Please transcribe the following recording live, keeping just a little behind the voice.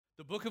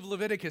The book of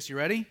Leviticus, you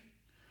ready?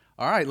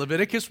 All right,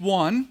 Leviticus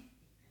 1,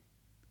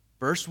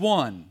 verse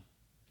 1.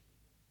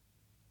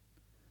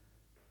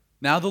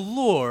 Now the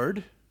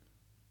Lord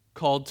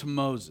called to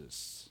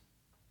Moses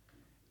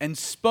and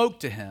spoke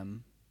to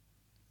him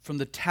from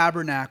the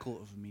tabernacle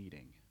of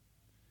meeting,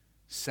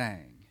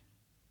 saying,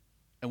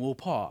 and we'll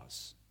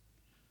pause.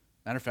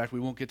 Matter of fact, we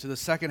won't get to the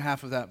second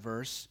half of that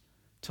verse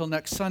till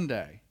next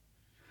Sunday.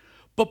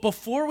 But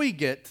before we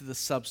get to the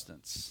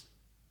substance,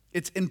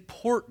 it's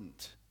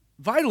important,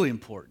 vitally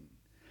important,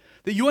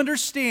 that you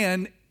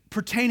understand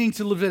pertaining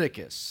to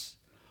Leviticus,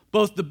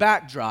 both the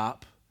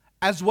backdrop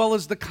as well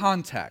as the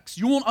context.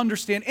 You won't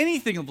understand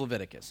anything of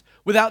Leviticus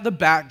without the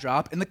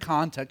backdrop and the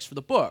context for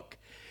the book.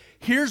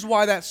 Here's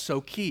why that's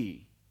so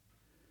key.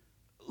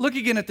 Look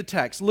again at the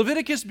text.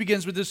 Leviticus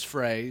begins with this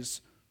phrase,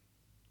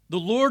 the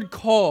Lord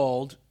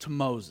called to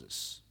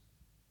Moses.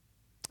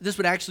 This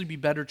would actually be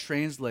better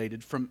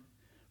translated from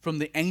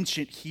the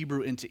ancient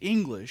Hebrew into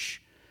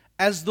English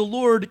as the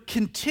Lord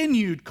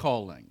continued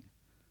calling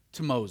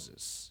to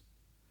Moses.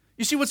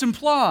 You see, what's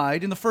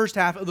implied in the first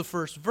half of the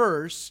first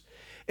verse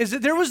is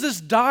that there was this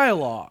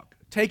dialogue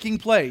taking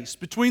place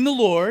between the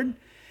Lord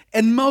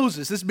and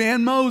Moses, this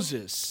man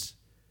Moses.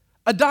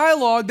 A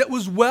dialogue that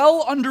was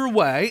well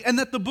underway and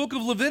that the book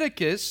of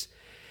Leviticus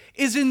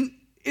is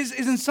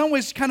in some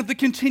ways kind of the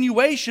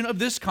continuation of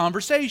this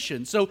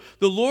conversation. So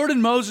the Lord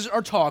and Moses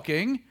are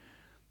talking.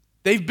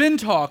 They've been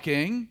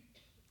talking.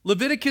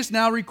 Leviticus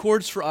now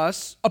records for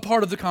us a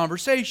part of the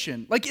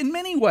conversation. Like in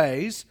many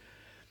ways,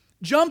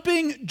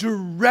 jumping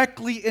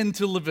directly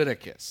into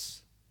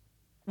Leviticus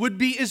would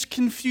be as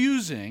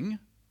confusing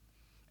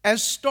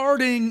as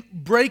starting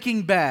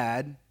Breaking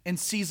Bad in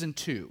season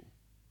 2.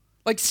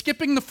 Like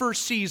skipping the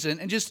first season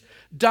and just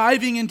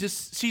diving into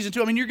season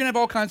 2. I mean, you're going to have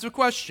all kinds of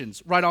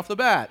questions right off the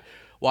bat.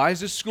 Why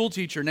is this school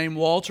teacher named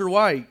Walter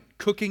White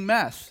cooking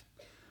meth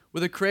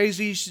with a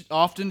crazy,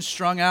 often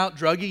strung out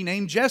druggie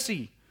named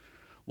Jesse?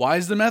 Why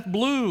is the meth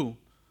blue?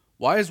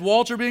 Why is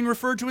Walter being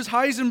referred to as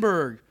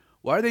Heisenberg?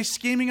 Why are they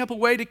scheming up a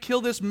way to kill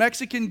this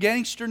Mexican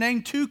gangster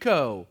named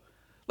Tuco?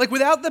 Like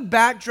without the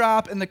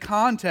backdrop and the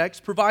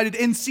context provided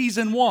in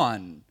season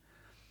 1,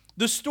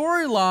 the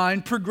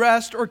storyline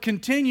progressed or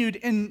continued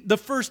in the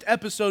first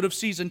episode of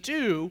season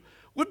 2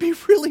 would be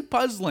really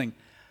puzzling.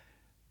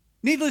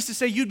 Needless to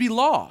say, you'd be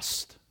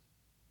lost.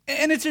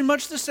 And it's in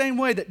much the same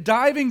way that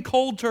diving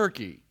cold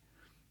turkey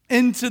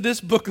into this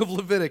book of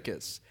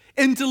Leviticus,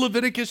 into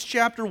Leviticus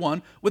chapter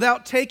 1,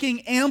 without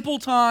taking ample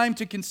time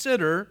to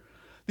consider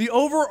the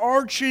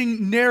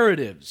overarching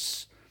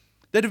narratives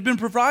that have been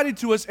provided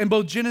to us in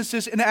both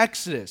Genesis and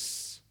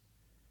Exodus.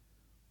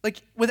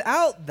 Like,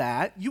 without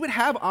that, you would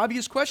have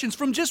obvious questions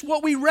from just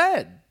what we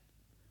read.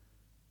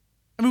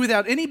 I mean,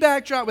 without any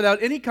backdrop,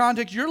 without any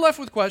context, you're left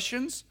with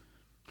questions.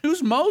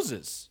 Who's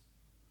Moses?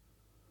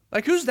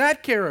 Like, who's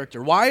that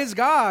character? Why is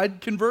God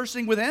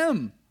conversing with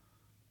him?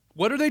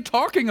 What are they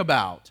talking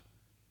about?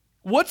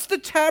 What's the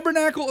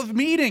tabernacle of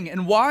meeting?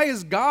 And why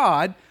is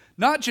God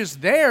not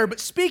just there, but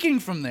speaking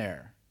from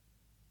there?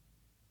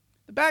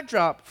 The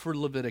backdrop for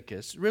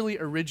Leviticus really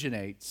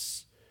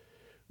originates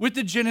with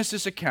the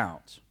Genesis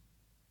account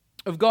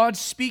of God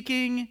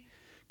speaking,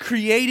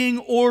 creating,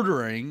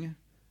 ordering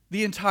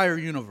the entire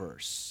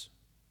universe.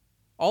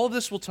 All of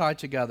this will tie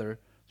together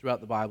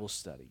throughout the Bible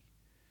study.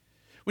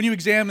 When you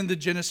examine the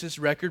Genesis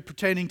record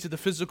pertaining to the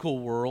physical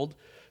world,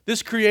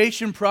 this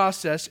creation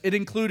process, it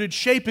included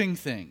shaping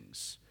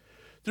things.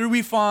 Through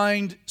we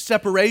find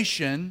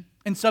separation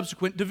and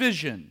subsequent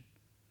division.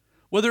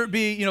 Whether it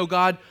be,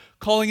 God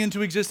calling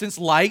into existence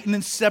light and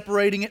then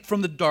separating it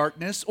from the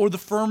darkness, or the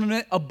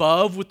firmament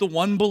above with the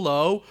one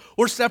below,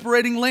 or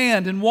separating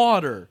land and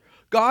water.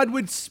 God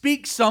would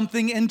speak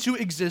something into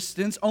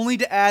existence only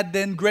to add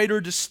then greater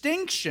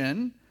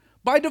distinction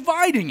by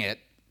dividing it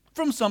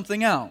from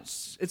something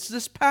else. It's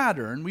this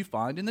pattern we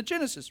find in the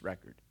Genesis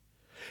record.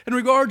 In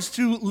regards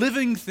to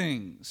living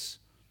things,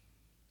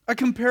 a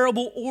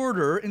comparable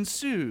order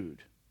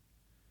ensued.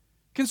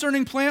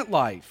 Concerning plant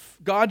life,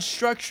 God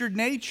structured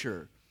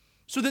nature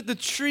so that the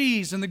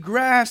trees and the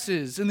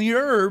grasses and the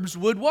herbs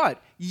would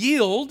what?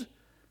 Yield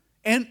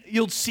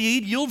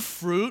seed, yield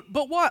fruit,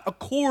 but what?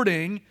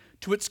 According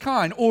to its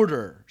kind,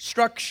 order,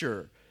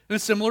 structure. In a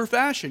similar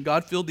fashion,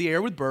 God filled the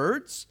air with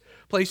birds,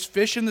 placed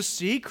fish in the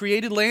sea,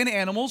 created land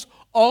animals,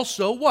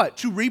 also what?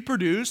 To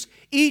reproduce,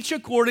 each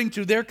according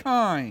to their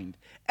kind.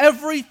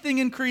 Everything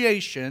in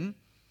creation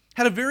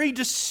had a very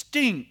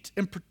distinct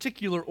and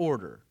particular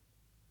order.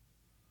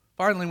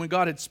 Finally, when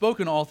God had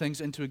spoken all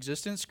things into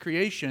existence,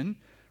 creation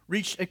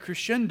reached a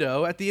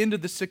crescendo at the end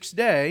of the 6th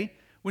day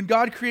when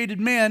God created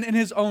man in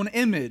his own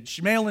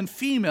image. Male and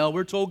female,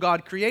 we're told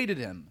God created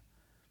him.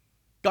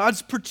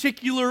 God's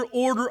particular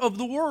order of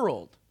the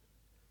world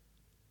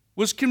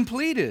was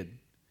completed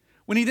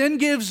when he then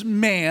gives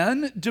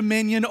man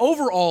dominion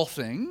over all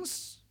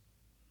things,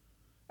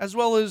 as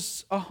well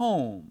as a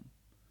home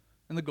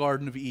in the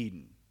Garden of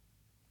Eden.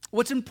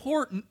 What's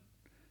important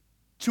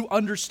to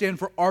understand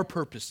for our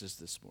purposes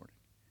this morning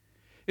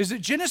is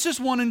that Genesis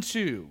 1 and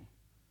 2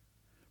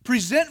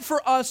 present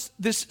for us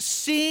this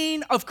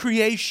scene of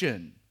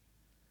creation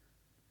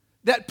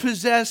that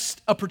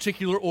possessed a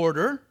particular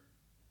order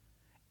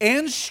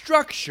and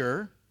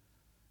structure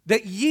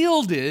that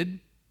yielded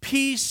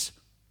peace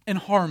and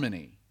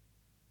harmony.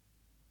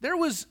 There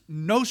was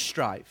no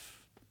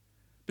strife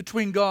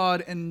between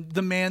God and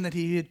the man that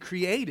he had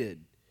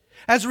created.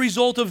 As a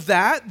result of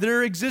that,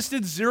 there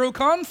existed zero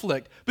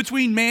conflict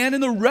between man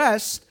and the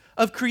rest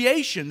of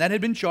creation that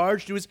had been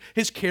charged to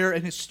his care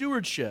and his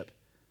stewardship.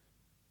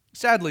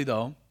 Sadly,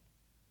 though,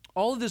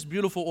 all of this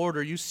beautiful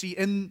order you see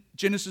in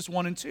Genesis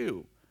 1 and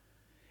 2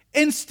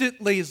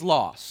 instantly is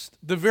lost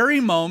the very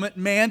moment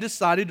man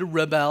decided to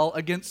rebel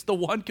against the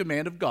one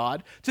command of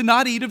God to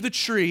not eat of the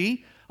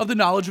tree of the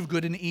knowledge of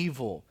good and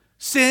evil.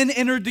 Sin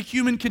entered the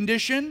human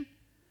condition,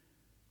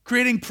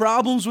 creating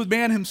problems with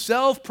man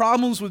himself,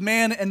 problems with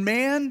man and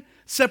man,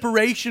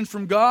 separation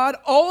from God.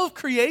 All of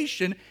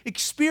creation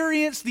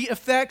experienced the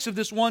effects of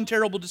this one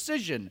terrible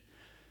decision.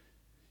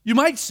 You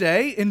might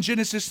say, in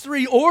Genesis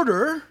 3,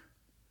 order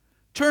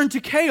turned to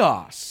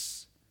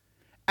chaos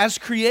as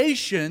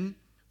creation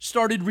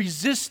started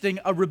resisting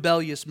a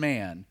rebellious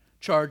man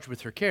charged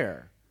with her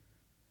care.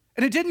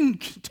 And it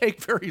didn't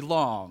take very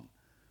long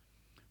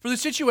for the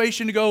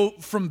situation to go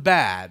from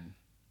bad,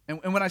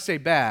 and when I say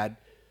bad,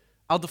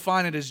 I'll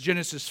define it as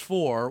Genesis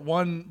 4,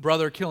 one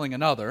brother killing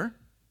another,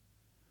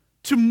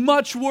 to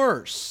much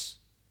worse.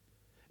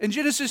 In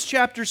Genesis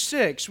chapter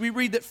 6, we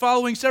read that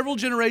following several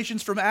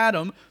generations from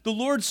Adam, the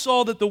Lord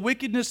saw that the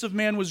wickedness of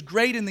man was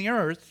great in the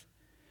earth,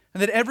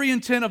 and that every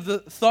intent of the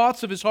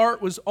thoughts of his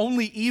heart was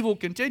only evil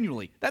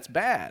continually. That's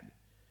bad.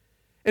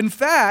 In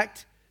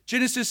fact,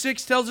 Genesis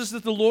 6 tells us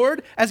that the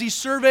Lord, as he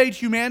surveyed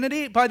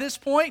humanity by this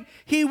point,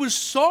 he was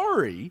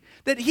sorry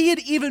that he had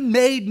even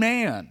made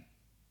man.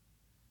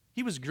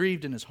 He was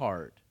grieved in his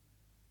heart.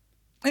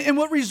 And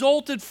what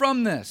resulted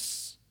from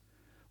this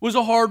was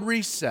a hard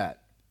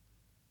reset.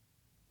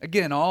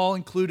 Again, all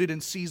included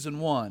in season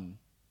 1.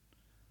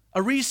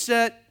 A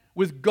reset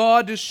with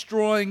God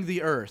destroying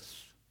the earth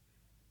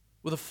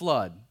with a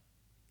flood,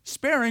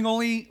 sparing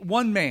only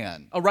one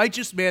man, a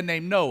righteous man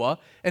named Noah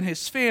and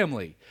his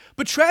family.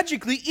 But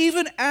tragically,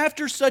 even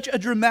after such a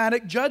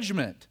dramatic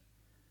judgment,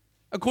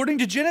 according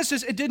to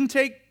Genesis, it didn't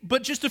take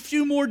but just a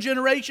few more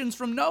generations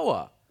from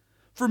Noah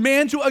for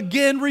man to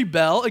again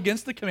rebel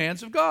against the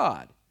commands of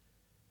God.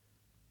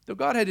 Though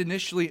God had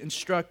initially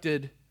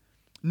instructed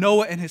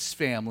Noah and his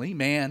family,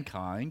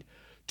 mankind,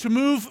 to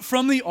move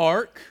from the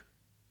ark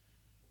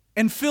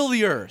and fill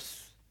the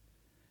earth,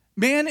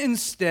 man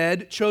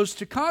instead chose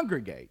to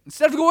congregate.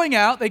 Instead of going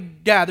out, they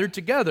gathered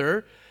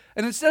together,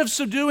 and instead of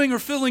subduing or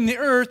filling the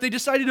earth, they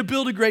decided to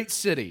build a great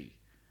city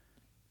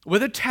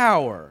with a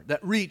tower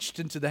that reached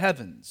into the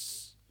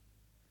heavens.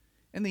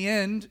 In the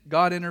end,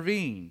 God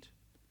intervened.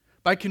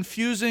 By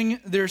confusing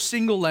their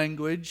single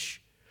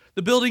language,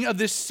 the building of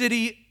this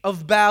city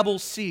of Babel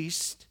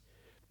ceased,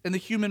 and the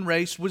human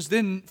race was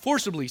then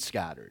forcibly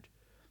scattered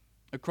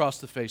across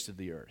the face of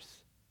the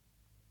earth.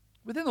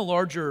 Within the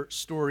larger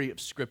story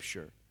of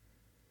Scripture,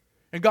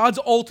 and God's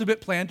ultimate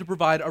plan to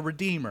provide a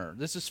Redeemer,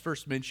 this is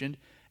first mentioned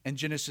in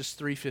Genesis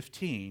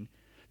 3:15.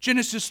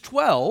 Genesis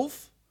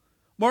 12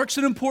 marks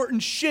an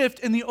important shift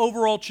in the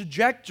overall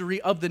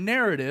trajectory of the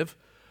narrative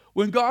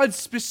when God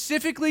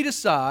specifically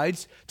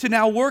decides to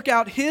now work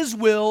out His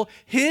will,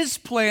 His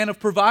plan of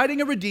providing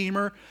a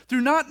Redeemer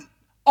through not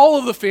all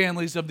of the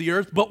families of the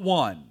earth, but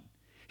one.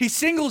 He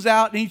singles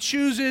out and He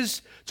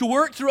chooses to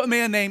work through a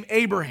man named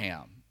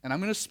Abraham. And I'm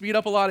going to speed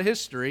up a lot of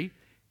history.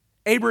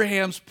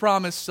 Abraham's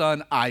promised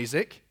son,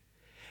 Isaac,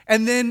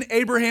 and then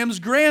Abraham's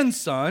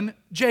grandson,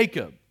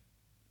 Jacob,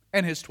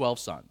 and his 12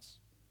 sons.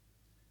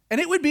 And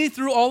it would be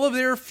through all of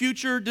their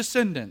future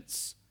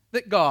descendants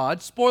that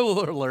God,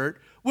 spoiler alert,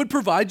 would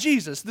provide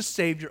Jesus, the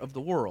Savior of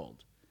the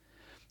world.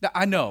 Now,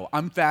 I know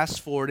I'm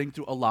fast-forwarding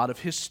through a lot of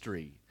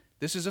history.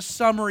 This is a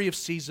summary of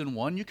season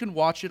 1. You can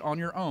watch it on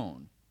your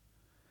own.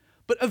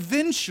 But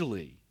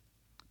eventually,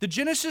 the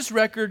Genesis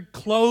record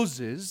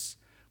closes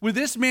with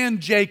this man,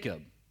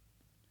 Jacob,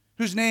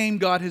 whose name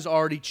God has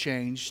already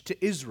changed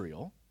to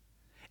Israel,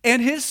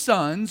 and his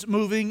sons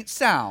moving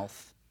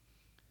south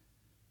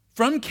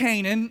from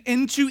Canaan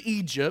into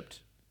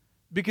Egypt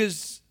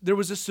because there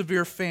was a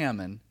severe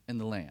famine in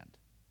the land.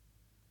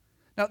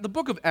 Now, the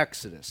book of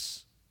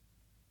Exodus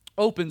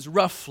opens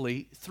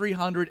roughly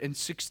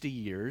 360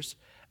 years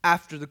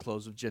after the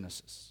close of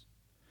Genesis,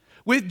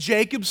 with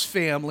Jacob's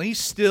family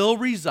still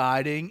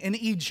residing in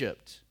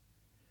Egypt.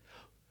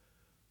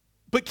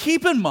 But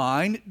keep in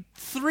mind,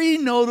 3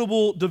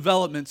 notable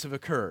developments have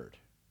occurred.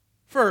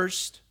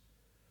 First,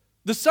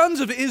 the sons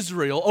of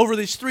Israel over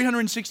these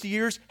 360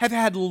 years have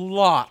had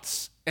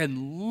lots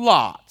and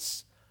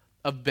lots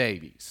of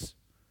babies.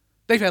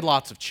 They've had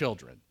lots of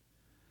children.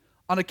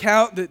 On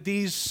account that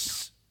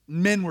these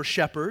men were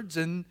shepherds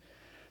and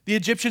the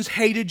Egyptians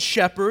hated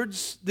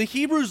shepherds, the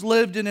Hebrews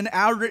lived in an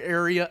outer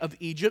area of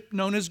Egypt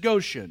known as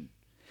Goshen.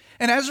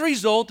 And as a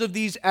result of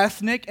these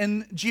ethnic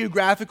and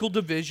geographical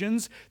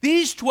divisions,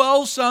 these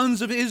 12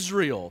 sons of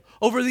Israel,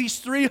 over these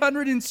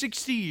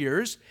 360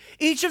 years,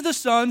 each of the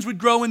sons would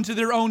grow into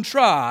their own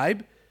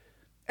tribe,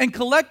 and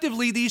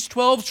collectively these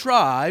 12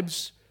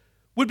 tribes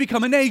would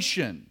become a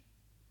nation.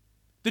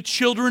 The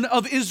children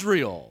of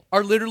Israel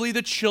are literally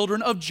the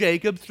children of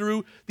Jacob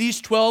through these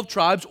 12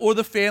 tribes, or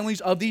the families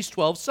of these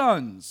 12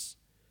 sons.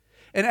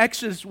 In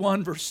Exodus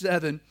 1, verse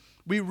 7,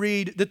 we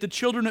read that the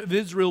children of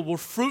Israel were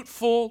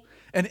fruitful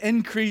and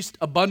increased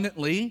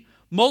abundantly,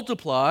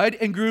 multiplied,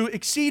 and grew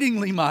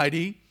exceedingly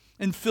mighty,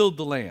 and filled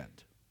the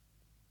land.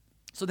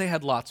 So they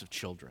had lots of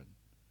children.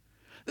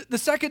 The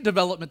second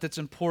development that's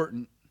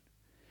important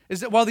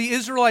is that while the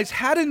Israelites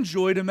had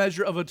enjoyed a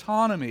measure of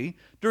autonomy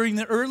during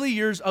the early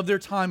years of their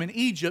time in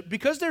Egypt,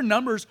 because their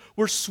numbers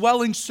were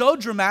swelling so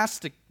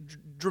drastically,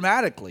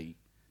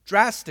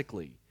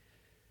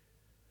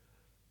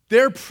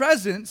 their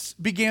presence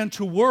began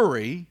to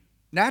worry,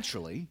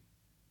 naturally,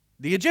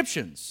 the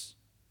Egyptians.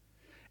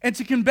 And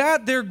to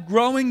combat their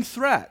growing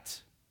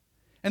threat,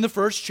 in the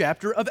first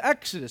chapter of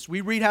Exodus,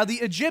 we read how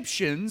the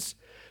Egyptians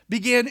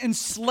began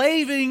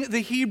enslaving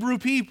the Hebrew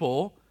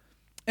people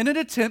in an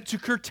attempt to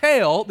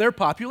curtail their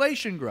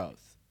population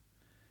growth.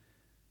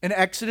 In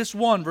Exodus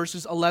 1,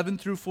 verses 11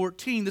 through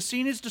 14, the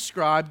scene is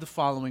described the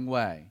following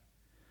way.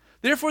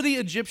 Therefore the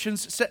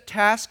Egyptians set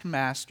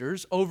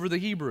taskmasters over the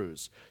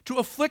Hebrews to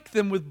afflict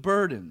them with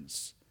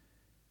burdens.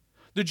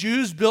 The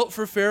Jews built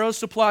for Pharaoh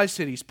supply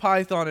cities,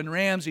 Pithom and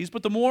Ramses,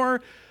 but the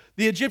more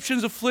the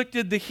Egyptians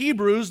afflicted the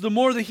Hebrews, the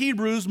more the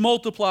Hebrews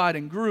multiplied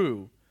and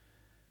grew.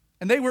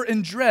 And they were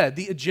in dread,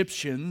 the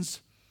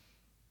Egyptians,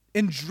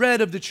 in dread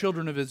of the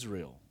children of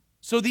Israel.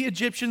 So the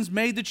Egyptians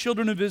made the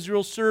children of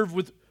Israel serve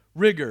with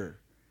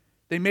rigor.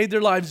 They made their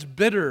lives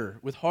bitter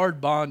with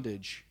hard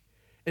bondage,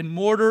 in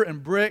mortar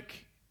and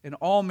brick, and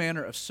all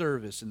manner of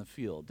service in the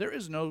field. There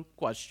is no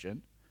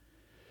question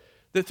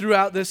that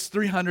throughout this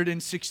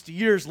 360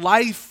 years,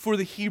 life for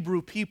the Hebrew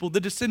people,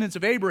 the descendants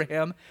of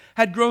Abraham,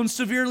 had grown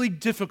severely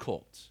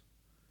difficult,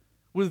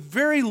 with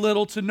very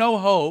little to no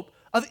hope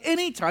of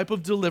any type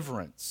of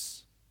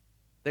deliverance.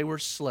 They were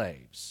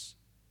slaves.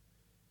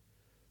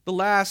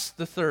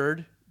 The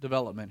third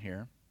development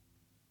here,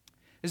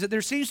 is that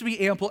there seems to be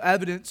ample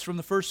evidence from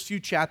the first few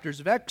chapters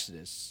of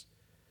Exodus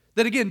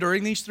that, again,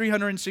 during these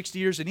 360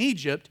 years in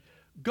Egypt,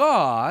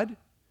 God,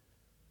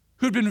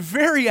 who'd been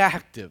very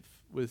active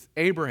with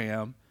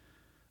Abraham,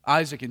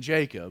 Isaac, and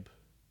Jacob,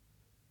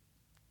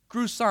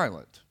 grew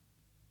silent.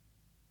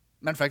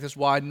 Matter of fact, that's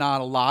why not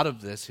a lot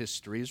of this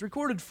history is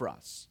recorded for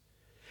us.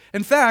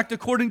 In fact,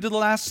 according to the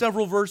last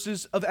several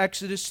verses of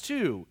Exodus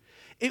 2,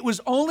 it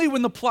was only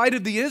when the plight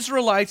of the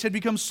Israelites had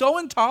become so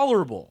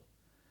intolerable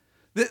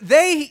that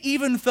they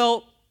even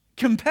felt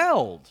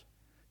compelled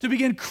to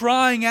begin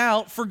crying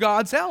out for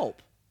God's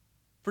help,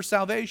 for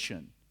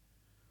salvation.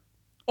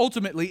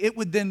 Ultimately, it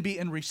would then be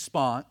in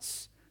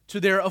response to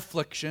their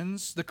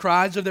afflictions, the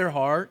cries of their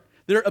heart,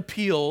 their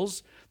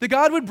appeals, that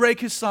God would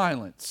break his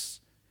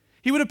silence.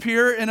 He would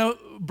appear in a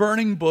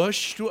burning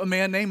bush to a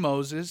man named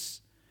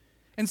Moses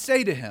and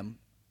say to him,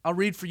 I'll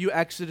read for you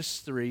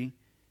Exodus 3.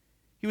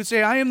 He would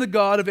say, I am the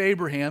God of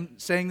Abraham,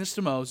 saying this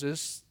to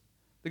Moses,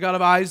 the God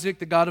of Isaac,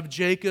 the God of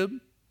Jacob.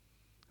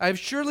 I have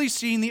surely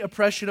seen the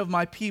oppression of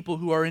my people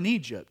who are in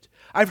Egypt.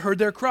 I've heard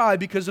their cry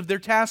because of their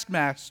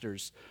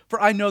taskmasters,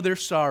 for I know their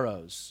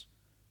sorrows.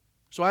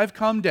 So I have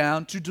come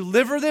down to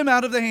deliver them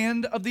out of the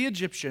hand of the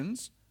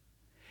Egyptians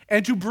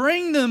and to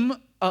bring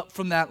them up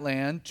from that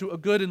land to a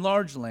good and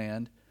large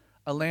land,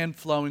 a land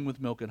flowing with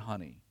milk and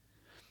honey.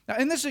 Now,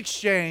 in this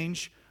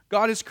exchange,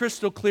 God is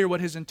crystal clear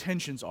what his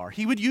intentions are.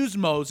 He would use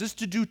Moses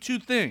to do two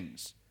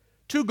things,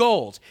 two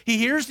goals. He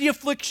hears the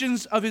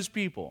afflictions of his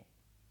people,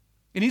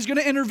 and he's going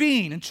to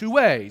intervene in two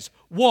ways.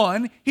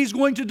 One, he's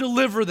going to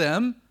deliver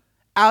them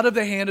out of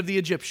the hand of the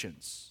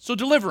Egyptians. So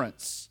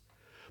deliverance.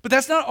 But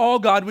that's not all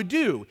God would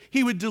do.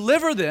 He would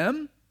deliver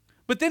them,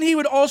 but then he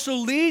would also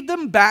lead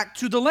them back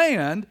to the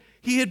land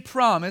he had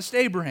promised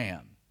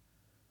Abraham.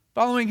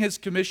 Following his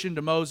commission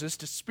to Moses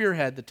to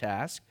spearhead the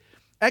task,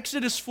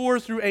 Exodus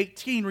 4 through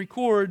 18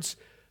 records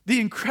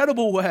the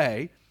incredible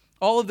way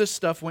all of this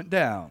stuff went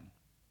down.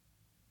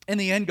 In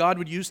the end, God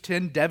would use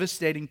 10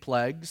 devastating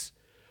plagues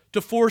to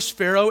force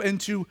Pharaoh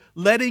into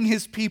letting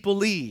his people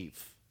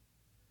leave.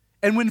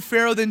 And when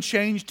Pharaoh then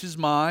changed his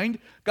mind,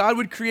 God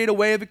would create a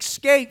way of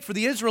escape for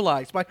the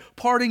Israelites by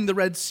parting the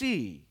Red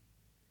Sea.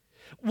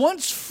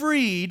 Once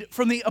freed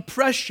from the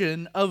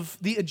oppression of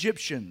the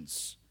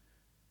Egyptians,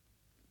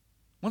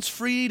 once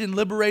freed and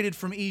liberated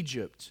from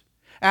Egypt,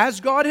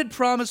 as God had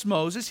promised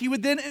Moses, he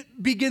would then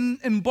begin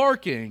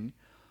embarking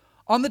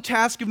on the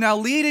task of now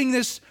leading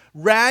this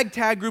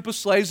ragtag group of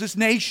slaves, this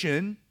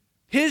nation,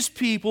 his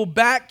people,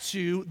 back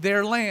to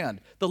their land,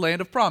 the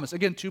land of promise.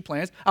 Again, two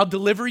plans. I'll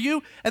deliver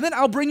you, and then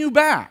I'll bring you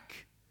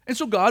back. And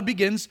so God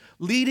begins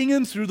leading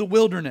them through the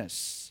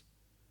wilderness.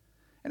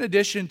 In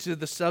addition to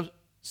the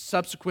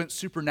subsequent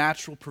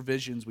supernatural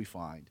provisions we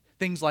find,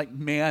 things like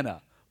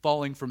manna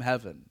falling from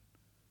heaven.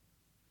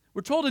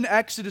 We're told in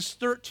Exodus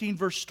 13,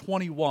 verse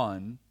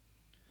 21,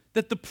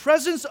 that the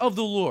presence of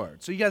the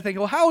Lord, so you got to think,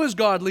 well, how is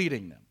God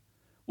leading them?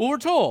 Well, we're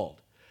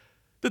told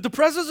that the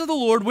presence of the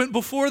Lord went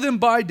before them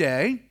by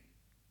day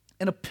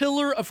in a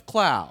pillar of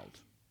cloud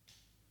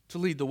to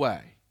lead the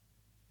way,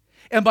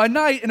 and by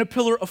night in a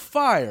pillar of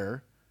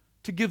fire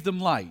to give them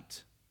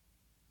light.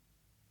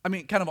 I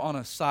mean, kind of on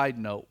a side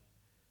note,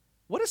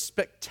 what a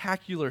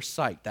spectacular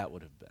sight that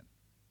would have been.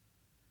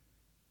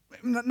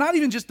 Not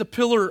even just the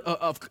pillar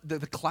of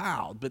the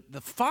cloud, but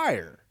the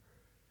fire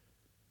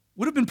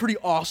would have been pretty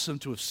awesome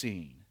to have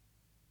seen.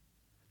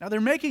 Now they're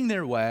making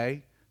their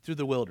way through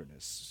the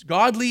wilderness,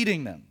 God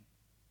leading them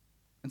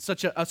in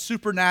such a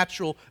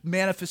supernatural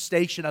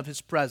manifestation of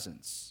His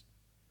presence.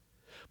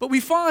 But we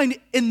find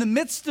in the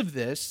midst of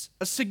this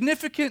a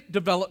significant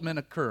development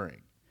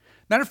occurring.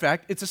 Matter of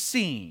fact, it's a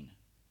scene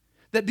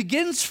that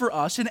begins for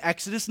us in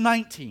Exodus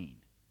 19.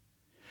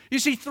 You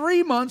see,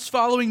 3 months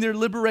following their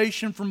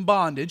liberation from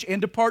bondage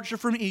and departure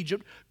from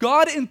Egypt,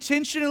 God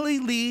intentionally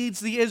leads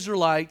the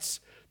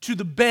Israelites to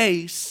the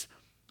base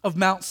of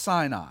Mount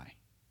Sinai.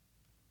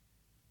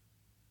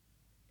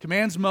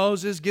 Commands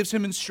Moses, gives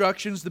him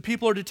instructions. The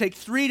people are to take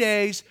 3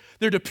 days.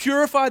 They're to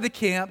purify the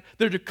camp.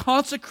 They're to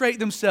consecrate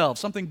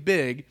themselves. Something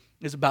big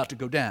is about to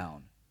go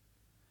down.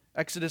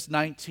 Exodus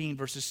 19,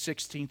 verses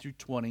 16 through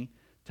 20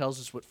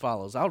 tells us what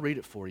follows. I'll read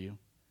it for you.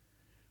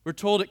 We're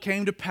told it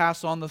came to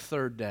pass on the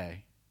 3rd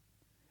day,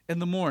 in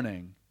the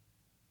morning.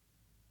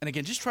 And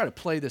again, just try to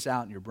play this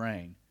out in your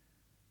brain.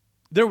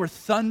 There were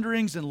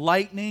thunderings and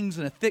lightnings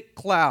and a thick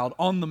cloud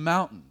on the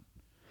mountain.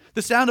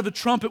 The sound of a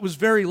trumpet was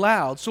very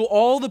loud, so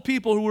all the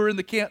people who were in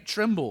the camp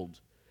trembled.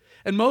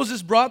 And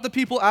Moses brought the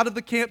people out of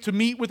the camp to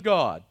meet with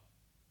God.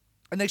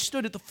 And they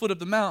stood at the foot of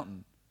the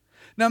mountain.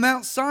 Now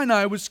Mount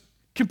Sinai was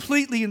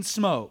completely in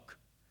smoke,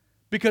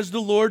 because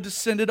the Lord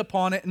descended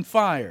upon it in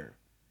fire.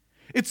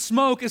 Its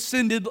smoke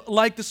ascended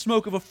like the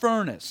smoke of a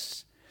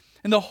furnace,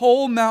 and the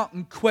whole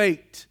mountain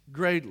quaked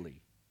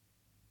greatly.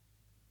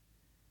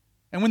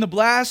 And when the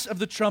blast of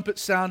the trumpet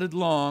sounded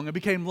long and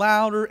became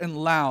louder and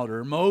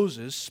louder,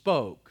 Moses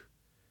spoke,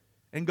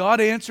 and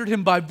God answered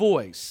him by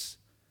voice.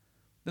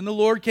 Then the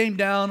Lord came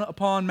down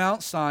upon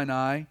Mount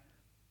Sinai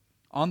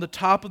on the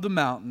top of the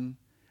mountain,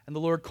 and the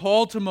Lord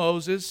called to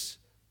Moses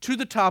to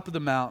the top of the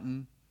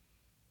mountain,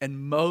 and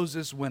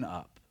Moses went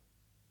up.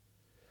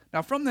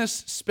 Now, from this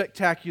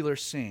spectacular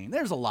scene,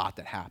 there's a lot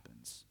that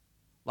happens.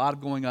 A lot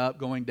of going up,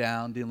 going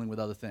down, dealing with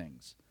other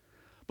things.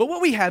 But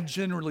what we have,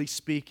 generally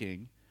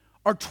speaking,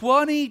 are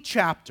 20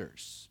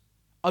 chapters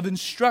of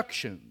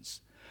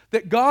instructions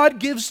that God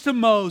gives to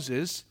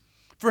Moses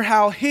for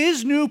how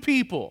his new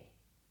people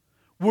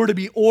were to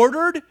be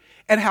ordered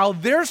and how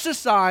their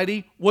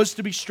society was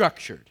to be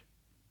structured.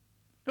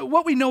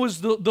 What we know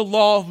is the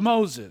law of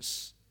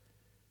Moses,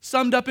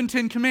 summed up in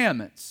 10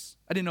 commandments.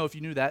 I didn't know if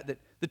you knew that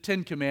the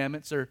 10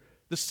 commandments are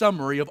the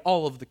summary of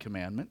all of the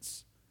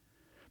commandments.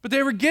 But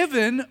they were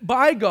given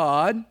by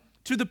God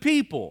to the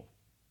people.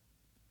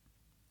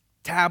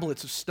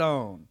 Tablets of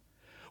stone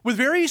with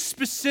very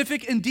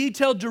specific and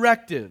detailed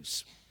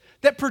directives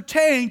that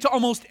pertain to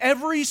almost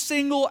every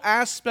single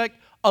aspect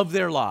of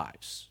their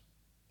lives.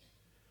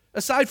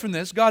 Aside from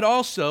this, God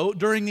also,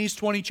 during these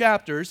 20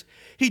 chapters,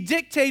 He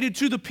dictated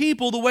to the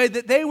people the way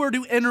that they were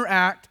to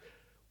interact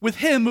with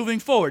Him moving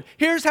forward.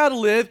 Here's how to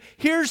live.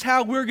 Here's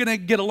how we're going to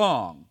get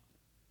along.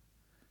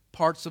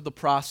 Parts of the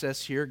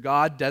process here,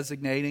 God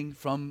designating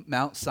from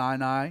Mount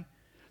Sinai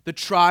the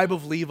tribe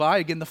of Levi,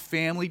 again, the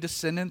family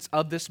descendants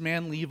of this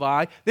man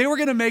Levi. They were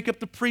going to make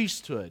up the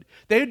priesthood.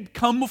 They'd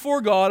come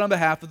before God on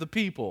behalf of the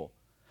people.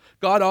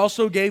 God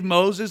also gave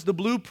Moses the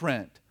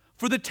blueprint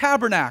for the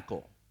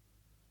tabernacle,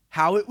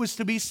 how it was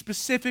to be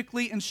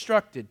specifically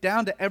instructed,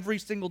 down to every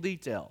single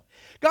detail.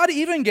 God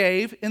even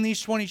gave, in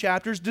these 20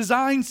 chapters,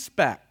 design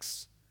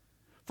specs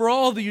for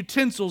all the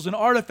utensils and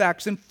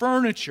artifacts and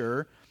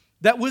furniture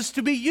that was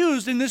to be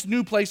used in this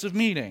new place of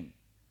meeting.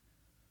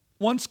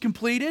 Once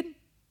completed,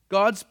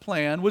 God's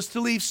plan was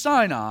to leave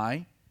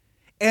Sinai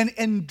and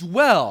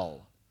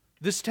indwell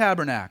this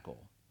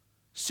tabernacle,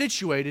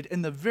 situated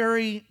in the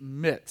very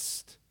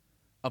midst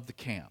of the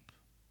camp.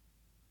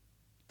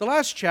 The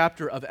last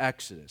chapter of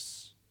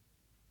Exodus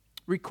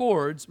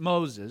records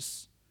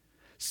Moses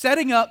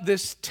setting up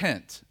this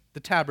tent, the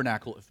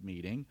tabernacle of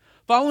meeting,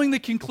 following the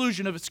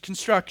conclusion of its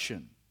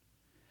construction.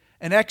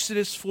 In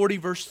Exodus 40,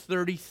 verse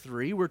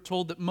 33, we're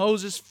told that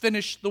Moses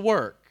finished the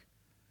work,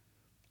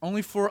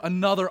 only for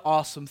another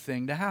awesome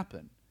thing to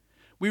happen.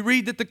 We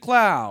read that the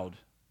cloud,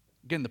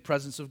 again, the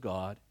presence of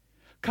God,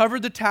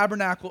 covered the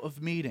tabernacle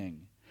of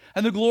meeting,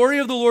 and the glory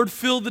of the Lord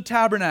filled the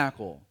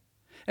tabernacle.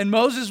 And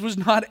Moses was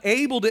not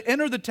able to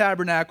enter the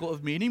tabernacle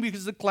of meeting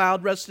because the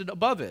cloud rested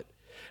above it.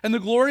 And the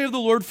glory of the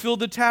Lord filled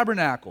the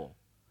tabernacle.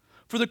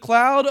 For the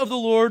cloud of the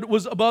Lord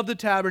was above the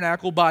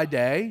tabernacle by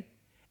day,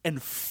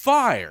 and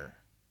fire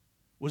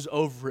was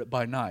over it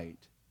by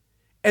night.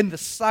 And the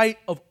sight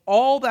of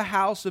all the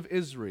house of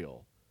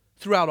Israel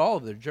throughout all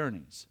of their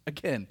journeys.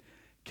 Again,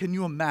 can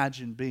you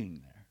imagine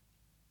being there?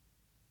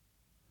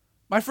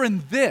 My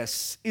friend,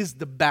 this is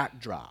the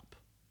backdrop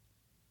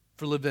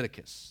for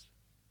Leviticus.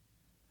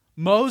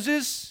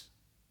 Moses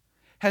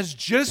has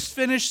just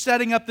finished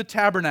setting up the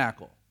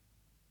tabernacle.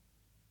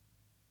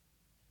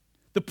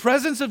 The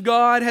presence of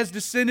God has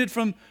descended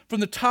from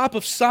the top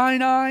of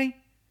Sinai,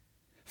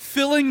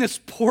 filling this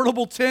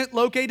portable tent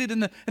located in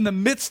the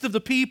midst of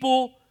the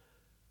people,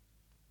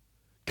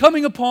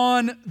 coming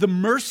upon the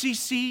mercy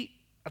seat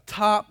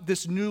atop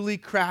this newly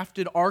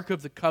crafted Ark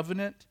of the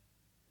Covenant.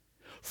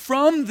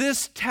 From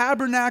this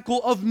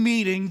tabernacle of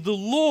meeting, the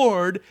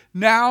Lord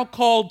now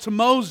called to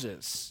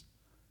Moses,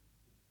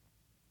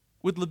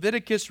 with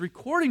Leviticus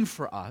recording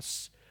for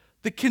us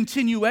the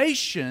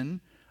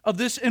continuation of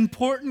this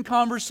important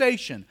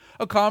conversation.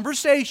 A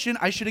conversation,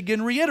 I should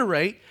again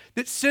reiterate,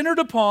 that centered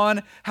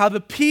upon how the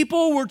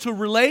people were to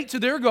relate to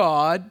their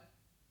God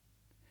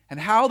and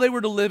how they were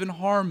to live in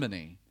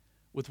harmony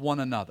with one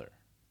another.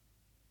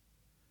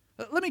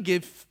 Let me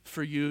give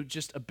for you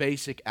just a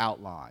basic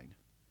outline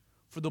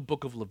for the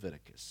book of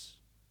Leviticus.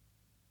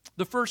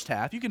 The first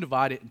half, you can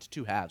divide it into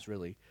two halves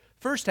really.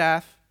 First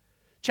half,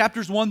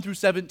 chapters 1 through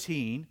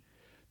 17,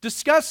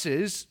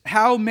 discusses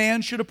how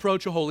man should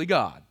approach a holy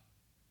God.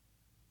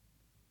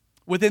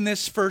 Within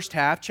this first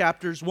half,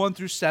 chapters 1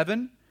 through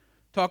 7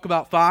 talk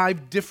about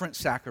 5 different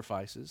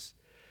sacrifices.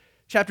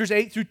 Chapters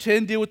 8 through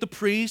 10 deal with the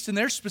priests and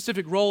their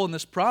specific role in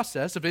this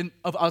process of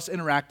us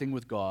interacting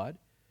with God.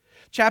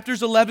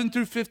 Chapters 11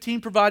 through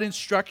 15 provide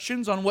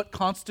instructions on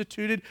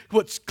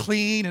what's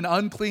clean and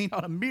unclean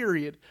on a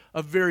myriad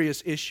of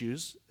various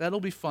issues.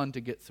 That'll be fun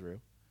to get through.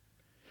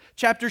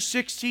 Chapter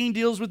 16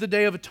 deals with the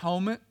Day of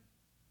Atonement.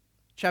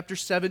 Chapter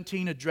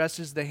 17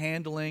 addresses the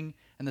handling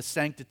and the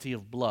sanctity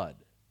of blood.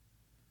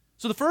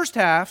 So the first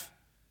half,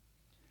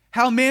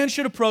 how man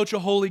should approach a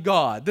holy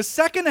God. The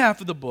second half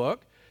of the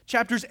book,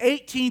 chapters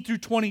 18 through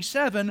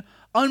 27,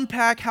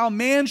 unpack how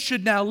man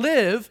should now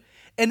live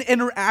and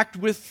interact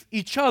with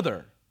each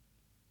other.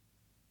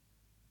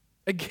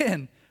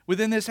 Again,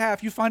 within this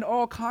half, you find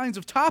all kinds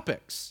of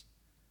topics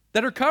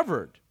that are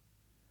covered.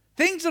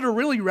 Things that are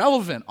really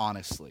relevant,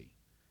 honestly.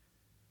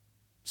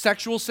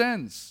 Sexual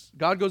sins.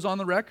 God goes on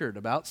the record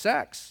about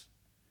sex.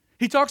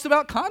 He talks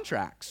about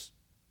contracts.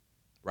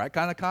 Right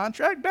kind of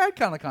contract, bad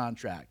kind of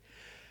contract.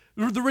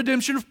 The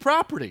redemption of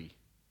property.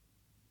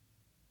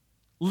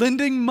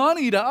 Lending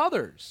money to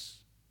others.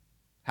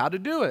 How to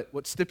do it.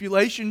 What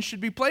stipulations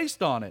should be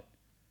placed on it.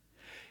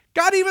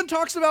 God even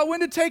talks about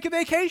when to take a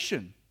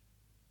vacation.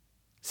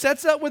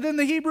 Sets up within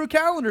the Hebrew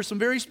calendar some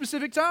very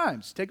specific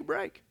times. Take a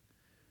break.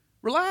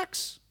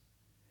 Relax.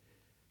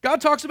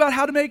 God talks about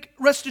how to make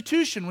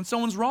restitution when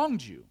someone's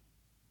wronged you.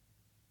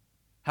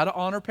 How to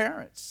honor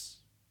parents.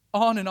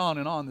 On and on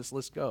and on this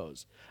list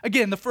goes.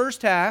 Again, the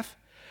first half,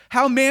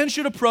 how man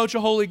should approach a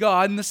holy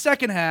God. And the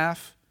second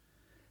half,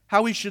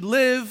 how we should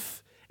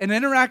live and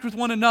interact with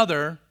one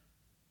another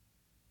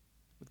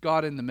with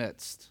God in the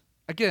midst.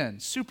 Again,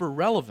 super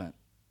relevant.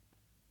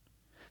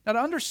 Now, to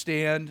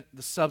understand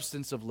the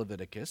substance of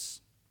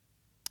Leviticus,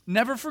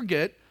 never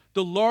forget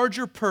the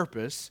larger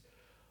purpose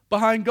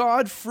behind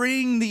God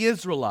freeing the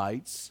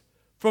Israelites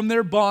from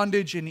their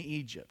bondage in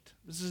Egypt.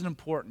 This is an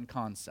important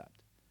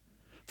concept.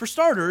 For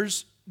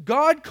starters,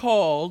 God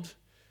called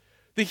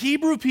the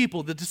Hebrew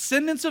people, the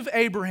descendants of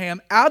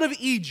Abraham, out of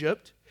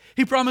Egypt.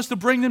 He promised to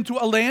bring them to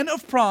a land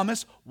of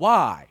promise.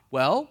 Why?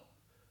 Well,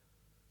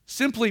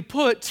 simply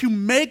put, to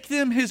make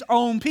them his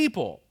own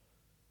people,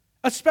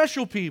 a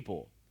special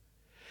people.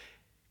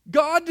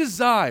 God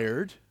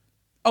desired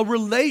a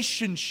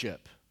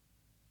relationship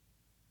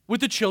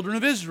with the children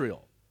of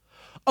Israel.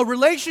 A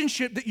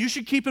relationship that you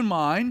should keep in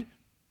mind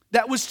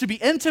that was to be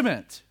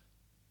intimate.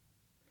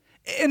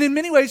 And in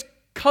many ways,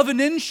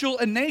 covenantal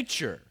in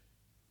nature.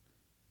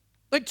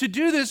 Like to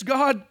do this,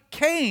 God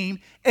came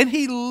and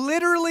he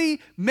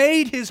literally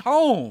made his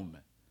home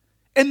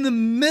in the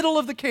middle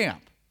of the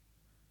camp.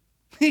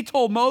 He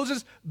told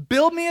Moses,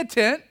 build me a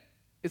tent.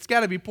 It's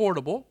got to be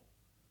portable.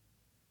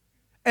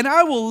 And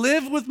I will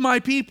live with my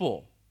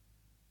people.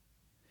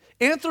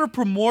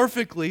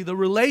 Anthropomorphically, the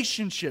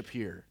relationship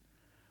here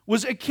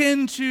was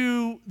akin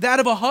to that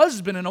of a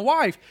husband and a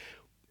wife.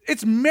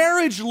 It's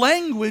marriage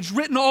language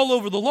written all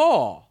over the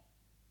law.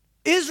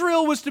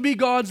 Israel was to be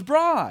God's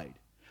bride,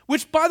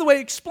 which, by the way,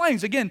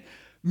 explains, again,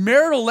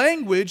 marital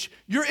language,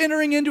 you're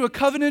entering into a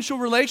covenantal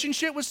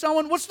relationship with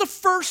someone. What's the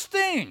first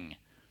thing?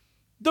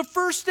 The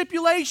first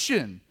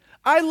stipulation.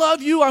 I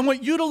love you, I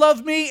want you to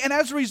love me, and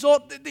as a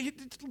result,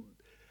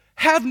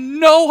 have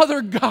no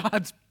other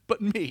gods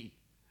but me.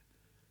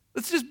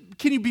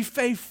 Can you be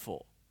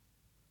faithful?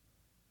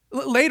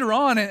 Later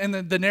on in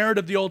the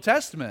narrative of the Old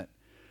Testament,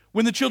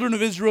 when the children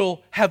of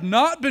Israel have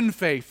not been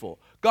faithful,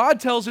 God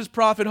tells his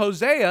prophet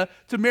Hosea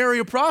to marry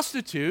a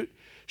prostitute.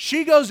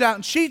 She goes out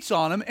and cheats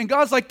on him, and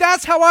God's like,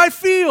 that's how I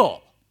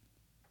feel.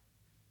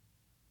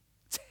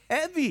 It's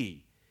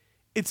heavy.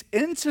 It's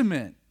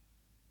intimate.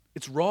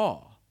 It's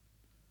raw.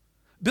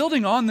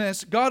 Building on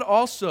this, God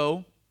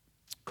also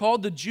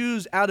called the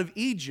Jews out of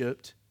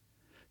Egypt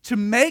to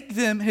make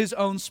them his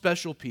own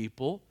special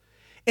people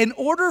in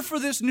order for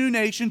this new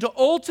nation to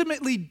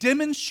ultimately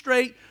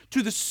demonstrate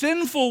to the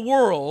sinful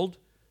world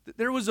that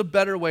there was a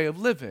better way of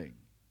living.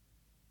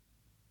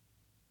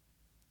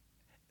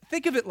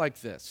 Think of it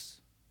like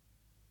this.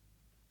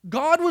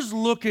 God was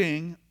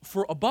looking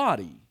for a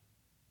body,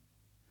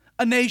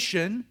 a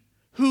nation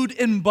who'd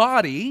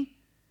embody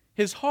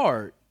his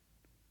heart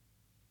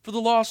for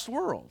the lost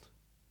world.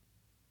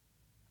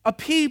 A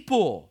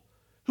people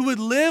who would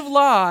live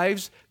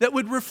lives that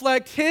would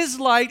reflect his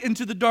light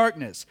into the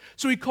darkness.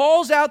 So he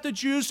calls out the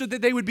Jews so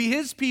that they would be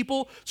his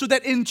people, so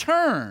that in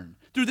turn,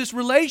 through this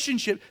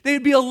relationship, they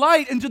would be a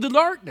light into the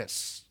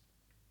darkness.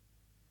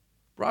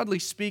 Broadly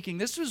speaking,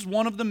 this is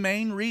one of the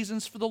main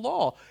reasons for the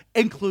law,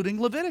 including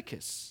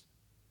Leviticus.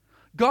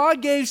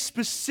 God gave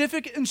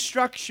specific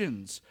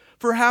instructions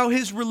for how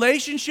his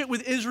relationship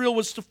with Israel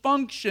was to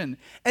function,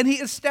 and he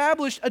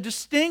established a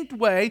distinct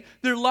way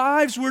their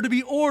lives were to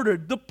be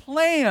ordered. The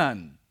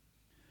plan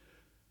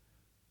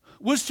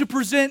was to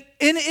present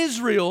in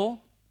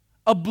Israel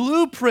a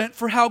blueprint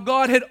for how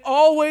God had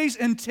always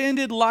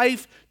intended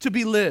life to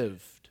be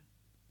lived.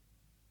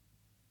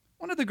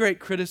 One of the great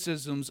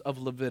criticisms of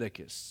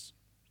Leviticus,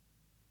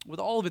 with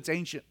all of its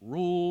ancient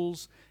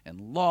rules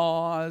and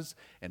laws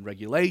and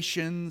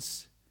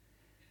regulations,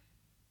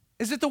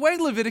 is that the way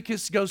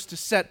Leviticus goes to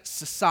set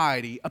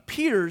society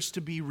appears to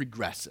be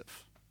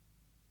regressive.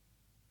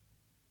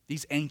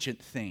 These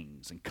ancient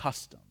things and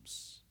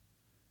customs.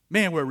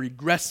 Man, we're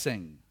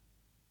regressing.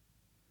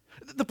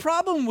 The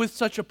problem with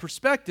such a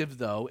perspective,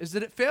 though, is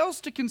that it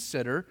fails to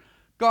consider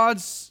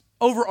God's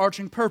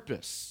overarching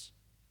purpose.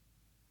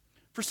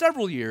 For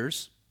several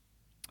years,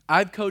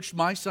 I've coached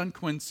my son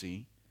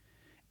Quincy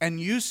and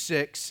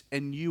U6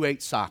 and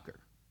U8 soccer.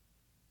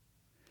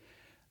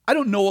 I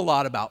don't know a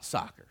lot about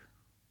soccer,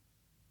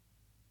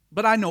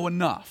 but I know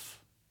enough.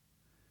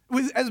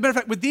 As a matter of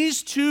fact, with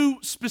these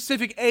two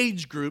specific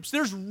age groups,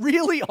 there's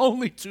really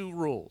only two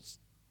rules.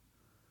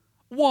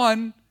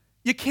 One,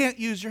 you can't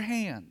use your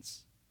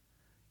hands.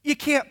 You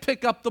can't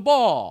pick up the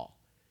ball.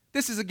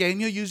 This is a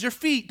game you'll use your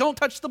feet. Don't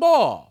touch the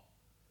ball.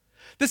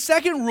 The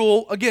second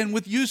rule, again,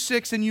 with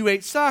U6 and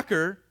U8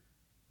 soccer,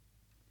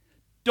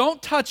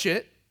 don't touch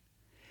it,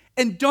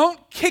 and don't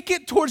kick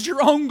it towards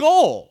your own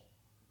goal.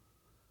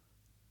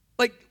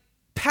 Like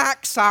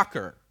pack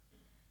soccer.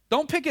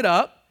 Don't pick it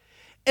up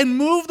and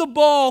move the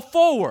ball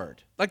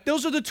forward. Like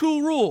those are the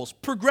two rules.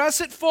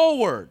 Progress it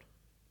forward,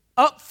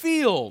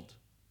 upfield.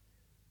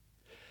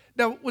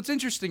 Now, what's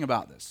interesting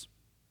about this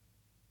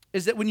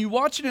is that when you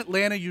watch an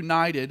Atlanta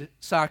United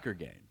soccer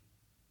game,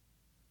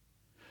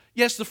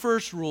 yes, the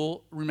first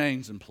rule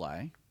remains in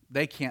play.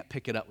 They can't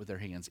pick it up with their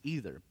hands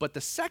either. But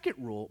the second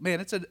rule, man,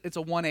 it's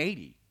a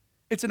 180.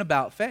 It's an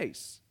about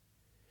face.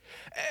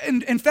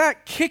 And in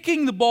fact,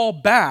 kicking the ball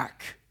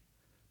back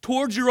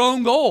towards your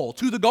own goal,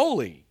 to the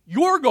goalie,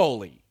 your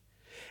goalie,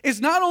 is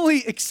not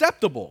only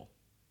acceptable,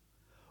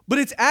 but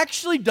it's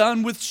actually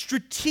done with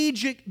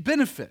strategic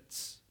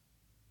benefits.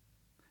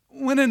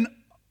 When an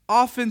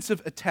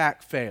offensive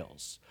attack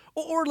fails,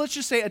 or let's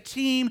just say a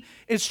team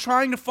is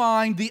trying to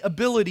find the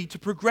ability to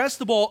progress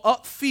the ball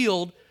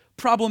upfield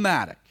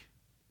problematic,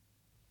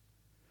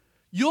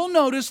 you'll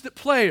notice that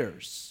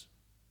players,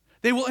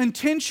 they will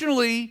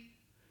intentionally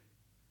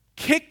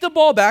kick the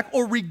ball back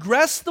or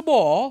regress the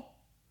ball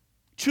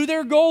to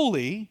their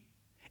goalie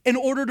in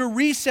order to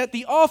reset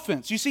the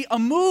offense. You see, a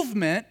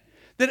movement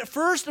that at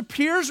first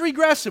appears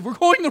regressive, we're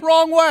going the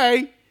wrong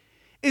way,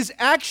 is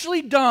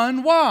actually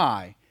done,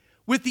 why?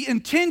 With the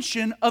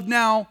intention of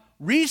now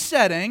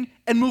resetting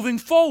and moving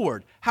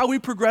forward, how we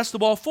progress the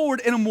ball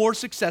forward in a more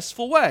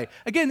successful way.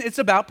 Again, it's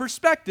about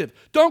perspective.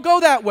 Don't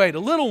go that way to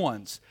little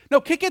ones. No,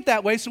 kick it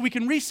that way so we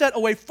can reset a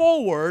way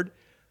forward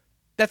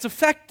that's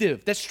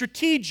effective, that's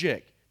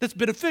strategic, that's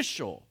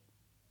beneficial.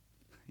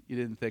 You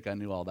didn't think I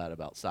knew all that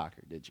about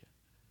soccer, did you?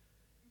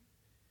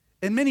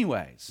 In many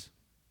ways,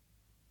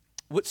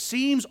 what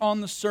seems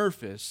on the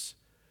surface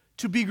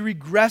to be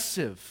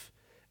regressive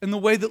in the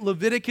way that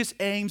Leviticus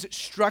aims at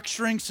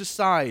structuring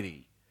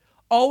society,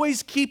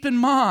 always keep in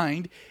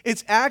mind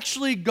it's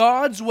actually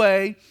God's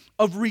way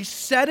of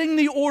resetting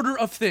the order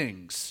of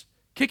things,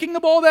 kicking the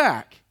ball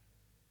back,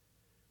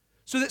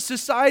 so that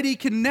society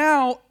can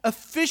now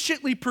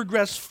efficiently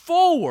progress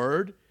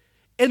forward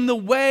in the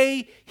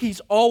way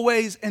He's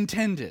always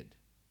intended.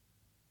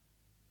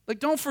 Like,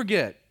 don't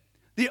forget,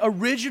 the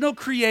original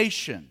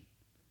creation,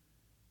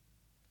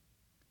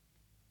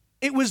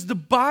 it was the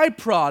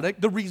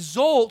byproduct, the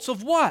results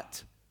of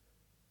what?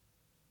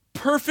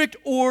 Perfect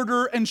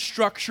order and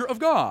structure of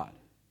God.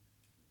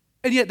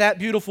 And yet that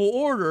beautiful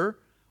order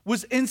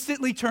was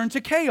instantly turned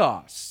to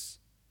chaos.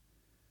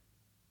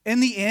 In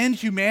the end,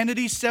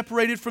 humanity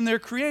separated from their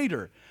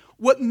Creator.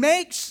 What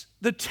makes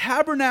the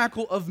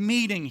tabernacle of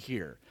meeting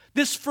here,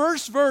 this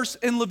first verse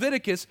in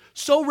Leviticus,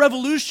 so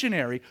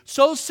revolutionary,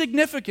 so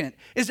significant,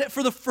 is that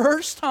for the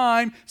first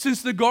time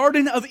since the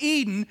Garden of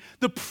Eden,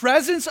 the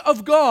presence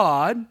of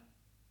God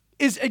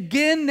is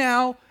again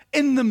now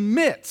in the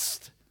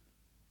midst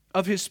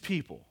of His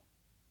people.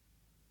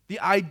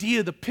 The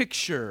idea, the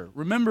picture,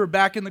 remember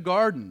back in the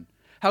garden,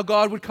 how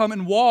God would come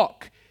and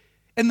walk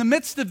in the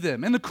midst of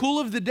them, in the cool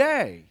of the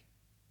day.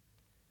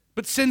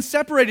 But sin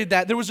separated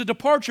that. There was a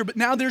departure, but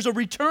now there's a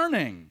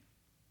returning.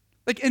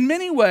 Like, in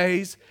many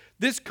ways,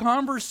 This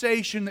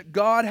conversation that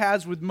God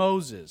has with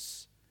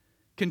Moses,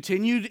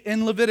 continued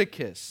in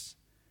Leviticus,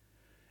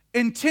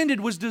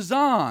 was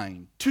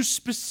designed to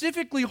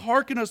specifically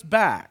hearken us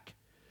back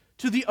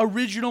to the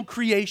original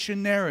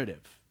creation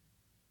narrative.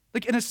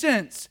 Like, in a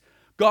sense,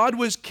 God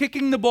was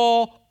kicking the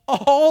ball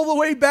all the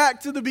way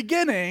back to the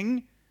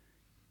beginning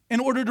in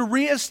order to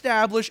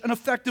reestablish an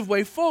effective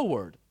way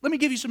forward. Let me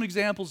give you some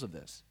examples of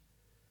this.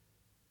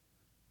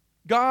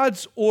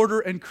 God's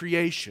order and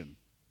creation,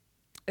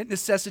 it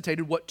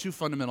necessitated what? Two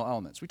fundamental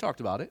elements. We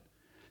talked about it.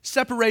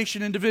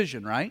 Separation and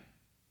division, right?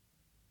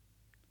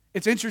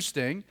 It's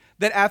interesting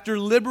that after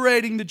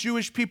liberating the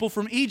Jewish people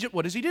from Egypt,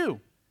 what does he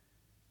do?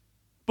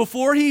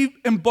 Before he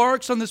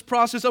embarks on this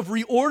process of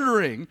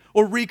reordering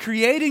or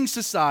recreating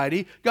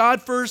society,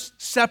 God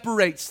first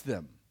separates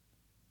them.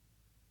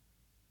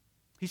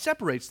 He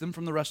separates them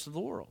from the rest of the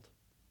world.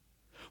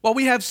 While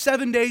we have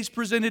 7 days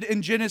presented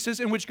in Genesis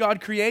in which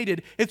God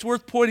created, it's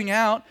worth pointing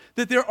out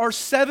that there are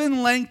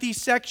 7 lengthy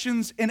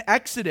sections in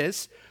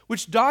Exodus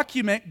which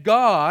document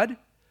God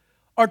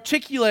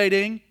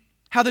articulating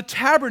how the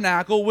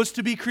tabernacle was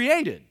to be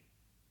created.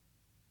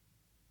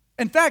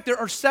 In fact, there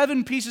are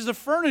 7 pieces of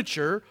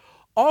furniture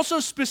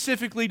also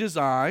specifically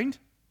designed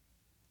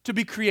to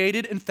be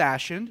created and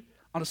fashioned.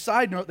 On a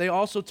side note, they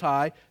also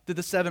tie to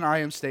the 7 I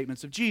am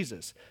statements of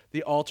Jesus.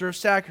 The altar of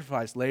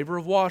sacrifice, laver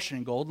of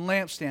washing, golden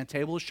lampstand,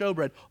 table of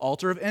showbread,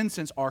 altar of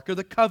incense, ark of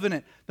the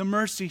covenant, the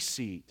mercy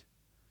seat.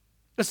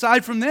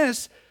 Aside from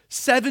this,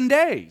 7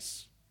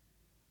 days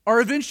are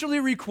eventually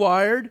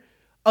required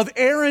of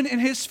Aaron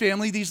and his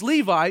family, these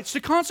Levites, to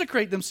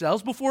consecrate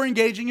themselves before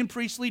engaging in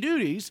priestly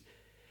duties,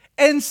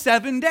 and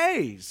 7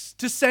 days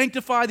to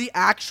sanctify the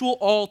actual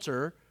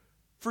altar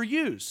for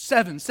use.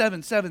 7,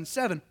 7, 7,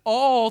 7,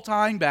 all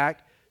tying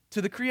back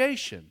to the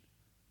creation.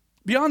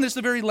 Beyond this,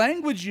 the very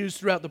language used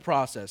throughout the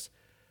process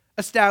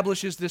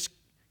establishes this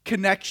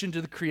connection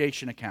to the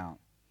creation account.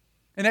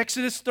 In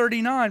Exodus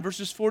 39,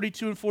 verses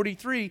 42 and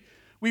 43,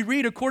 we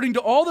read, according to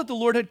all that the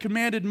Lord had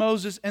commanded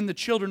Moses and the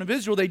children of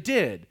Israel, they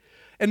did.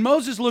 And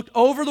Moses looked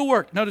over the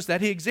work. Notice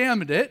that he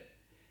examined it.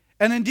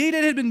 And indeed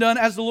it had been done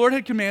as the Lord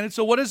had commanded.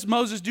 So what does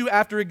Moses do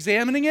after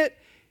examining it?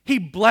 He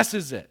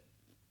blesses it.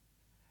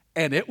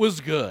 And it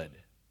was good.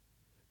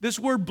 This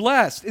word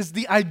blessed is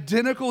the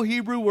identical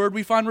Hebrew word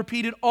we find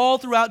repeated all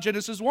throughout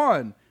Genesis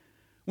 1.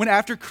 When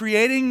after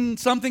creating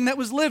something that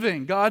was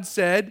living, God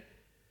said,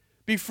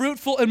 be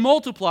fruitful and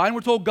multiply. And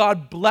we're told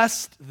God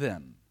blessed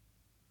them.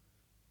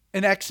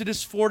 In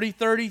Exodus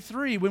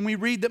 40:33, when we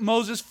read that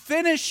Moses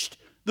finished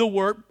the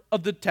work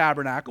of the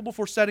tabernacle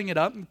before setting it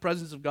up in the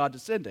presence of God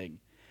descending.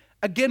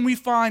 Again, we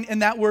find in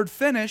that word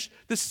finished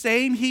the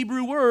same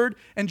Hebrew word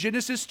in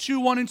Genesis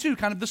 2:1 and 2,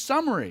 kind of the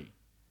summary.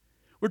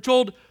 We're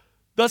told,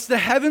 thus the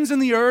heavens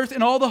and the earth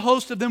and all the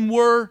host of them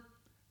were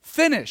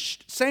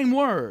finished. Same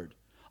word.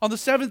 On the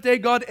 7th day,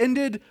 God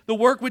ended the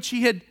work which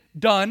he had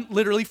done,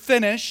 literally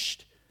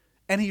finished,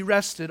 and he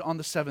rested on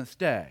the 7th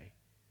day.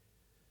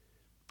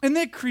 In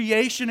the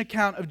creation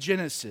account of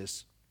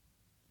Genesis,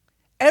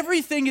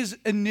 everything is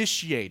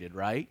initiated,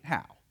 right?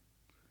 How?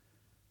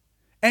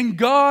 And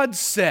God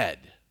said,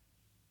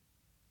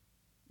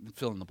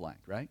 fill in the blank,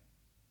 right?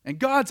 And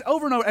God's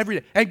over and over every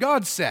day. And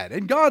God said,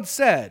 and God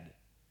said.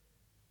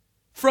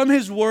 From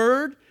his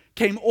word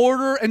came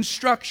order and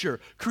structure,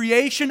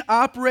 creation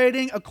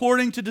operating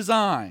according to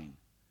design.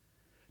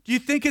 Do you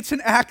think it's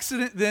an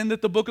accident then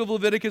that the book of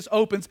Leviticus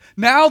opens,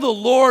 now the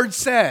Lord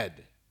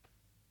said?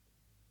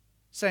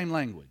 Same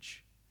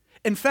language.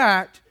 In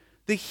fact,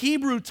 the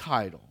Hebrew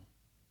title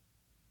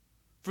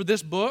for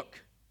this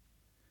book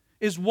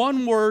is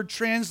one word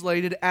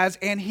translated as,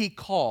 and he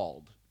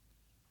called,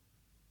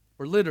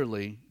 or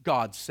literally,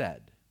 God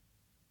said.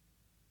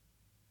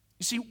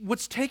 You see,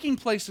 what's taking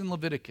place in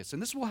Leviticus,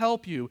 and this will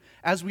help you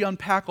as we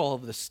unpack all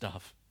of this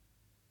stuff,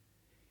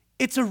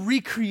 it's a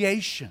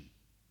recreation.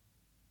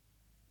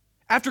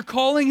 After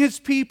calling his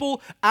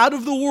people out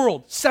of the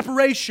world,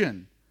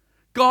 separation,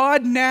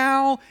 God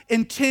now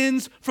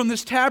intends from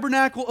this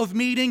tabernacle of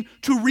meeting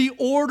to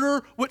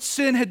reorder what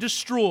sin had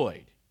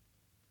destroyed,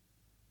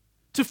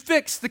 to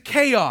fix the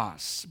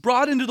chaos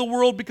brought into the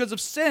world because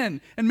of sin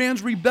and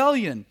man's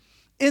rebellion.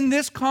 In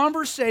this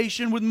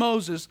conversation with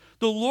Moses,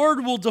 the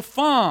Lord will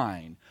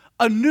define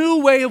a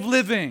new way of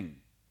living.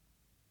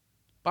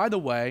 By the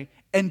way,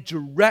 in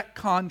direct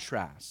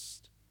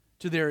contrast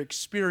to their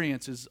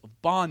experiences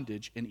of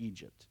bondage in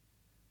Egypt.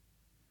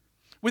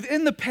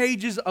 Within the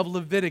pages of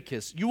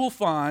Leviticus, you will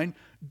find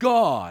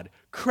God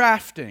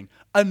crafting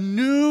a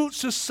new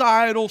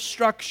societal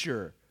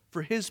structure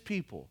for his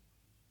people.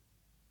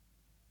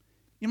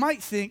 You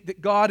might think that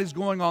God is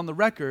going on the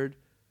record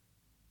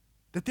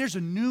that there's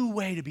a new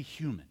way to be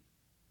human.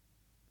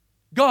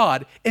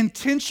 God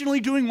intentionally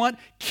doing what?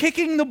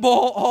 Kicking the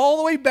ball all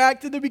the way back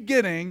to the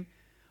beginning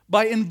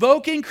by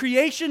invoking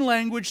creation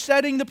language,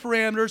 setting the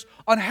parameters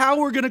on how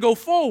we're going to go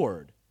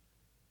forward.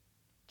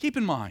 Keep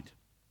in mind,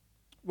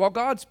 while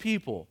God's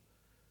people,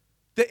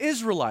 the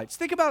Israelites,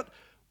 think about,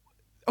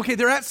 okay,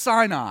 they're at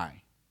Sinai,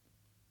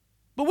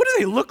 but what do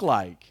they look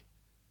like?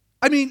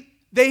 I mean,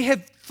 they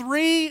had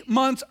 3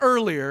 months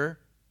earlier,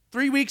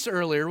 3 weeks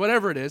earlier,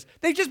 whatever it is,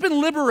 they've just been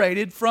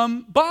liberated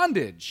from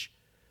bondage.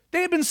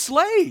 They had been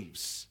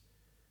slaves.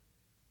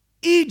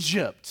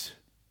 Egypt,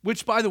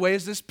 which, by the way,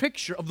 is this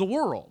picture of the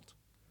world,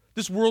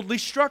 this worldly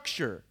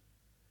structure,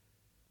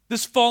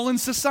 this fallen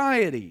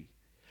society.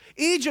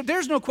 Egypt,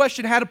 there's no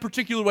question, had a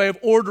particular way of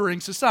ordering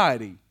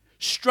society,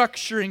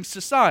 structuring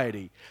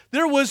society.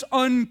 There was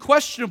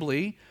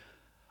unquestionably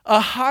a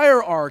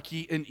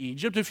hierarchy in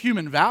Egypt of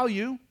human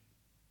value.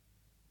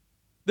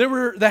 There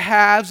were the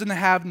haves and the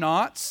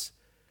have-nots.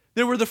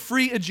 There were the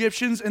free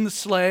Egyptians and the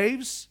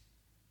slaves.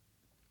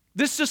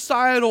 This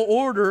societal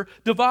order,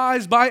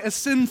 devised by a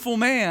sinful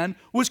man,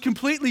 was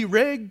completely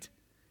rigged.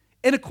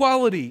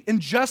 Inequality,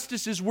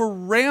 injustices were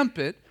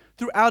rampant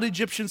throughout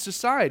Egyptian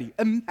society.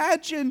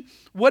 Imagine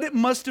what it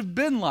must have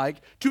been like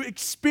to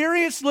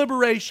experience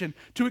liberation,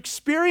 to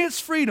experience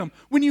freedom,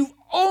 when you've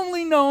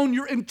only known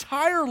your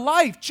entire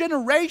life,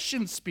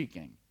 generations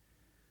speaking,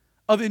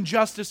 of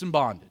injustice and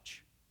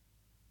bondage.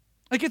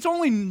 Like, it's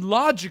only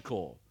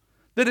logical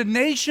that a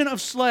nation of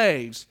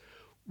slaves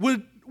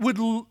would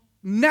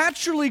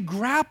naturally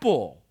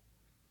grapple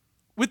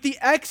with the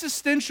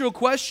existential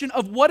question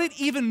of what it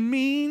even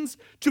means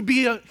to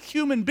be a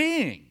human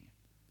being.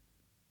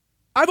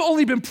 I've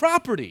only been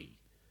property.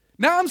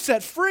 Now I'm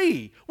set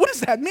free. What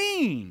does that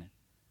mean?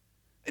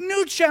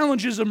 New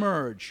challenges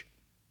emerge.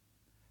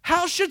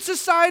 How should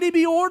society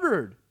be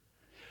ordered?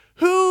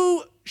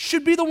 Who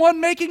should be the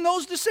one making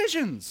those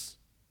decisions?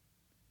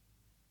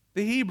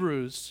 The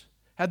Hebrews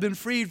had been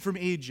freed from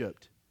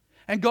Egypt,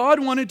 and God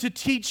wanted to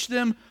teach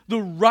them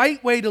the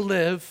right way to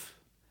live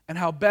and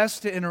how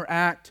best to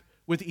interact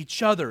with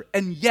each other.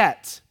 And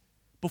yet,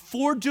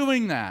 before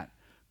doing that,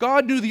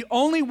 God knew the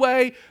only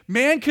way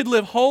man could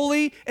live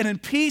holy and in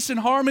peace and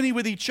harmony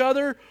with each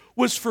other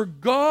was for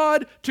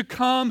God to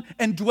come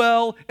and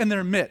dwell in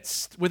their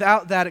midst.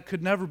 Without that, it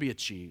could never be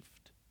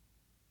achieved.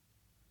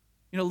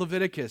 You know,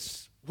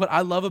 Leviticus, what I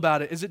love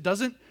about it is it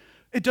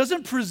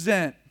doesn't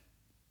present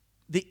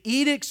the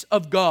edicts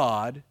of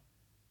God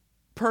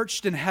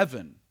perched in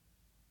heaven,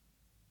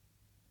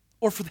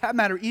 or for that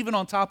matter, even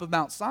on top of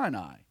Mount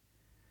Sinai.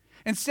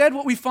 Instead,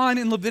 what we find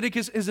in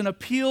Leviticus is an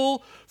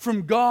appeal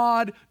from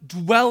God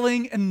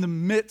dwelling in the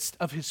midst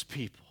of his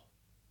people.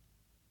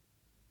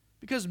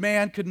 Because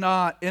man could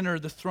not enter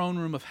the throne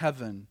room of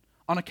heaven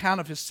on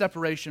account of his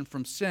separation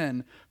from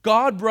sin,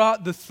 God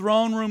brought the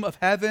throne room of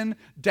heaven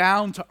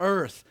down to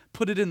earth,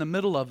 put it in the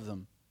middle of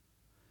them.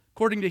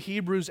 According to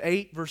Hebrews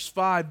 8, verse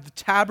 5, the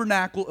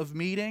tabernacle of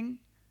meeting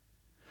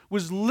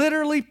was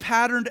literally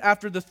patterned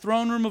after the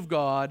throne room of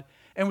God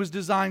and was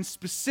designed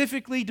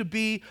specifically to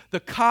be the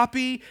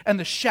copy and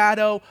the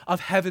shadow of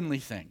heavenly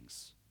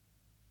things.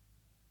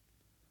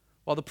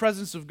 While the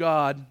presence of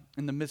God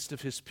in the midst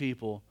of his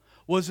people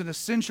was an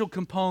essential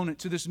component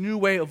to this new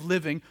way of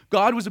living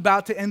God was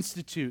about to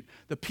institute,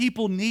 the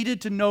people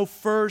needed to know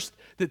first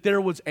that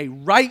there was a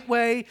right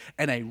way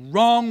and a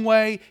wrong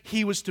way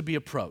he was to be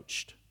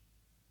approached.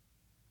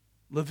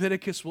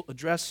 Leviticus will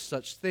address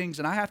such things,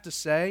 and I have to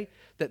say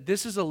that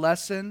this is a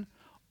lesson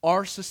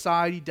our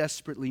society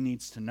desperately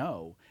needs to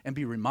know and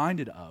be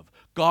reminded of.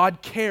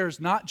 God cares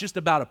not just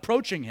about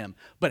approaching him,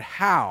 but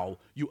how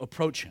you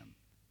approach him.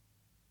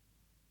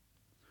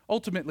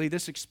 Ultimately,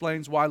 this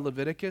explains why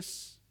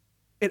Leviticus,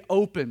 it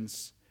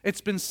opens.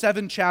 It's been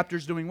 7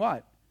 chapters doing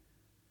what?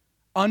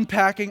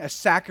 Unpacking a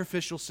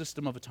sacrificial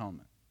system of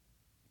atonement.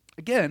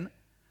 Again,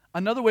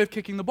 another way of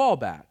kicking the ball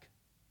back.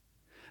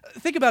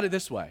 Think about it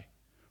this way.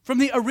 From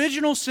the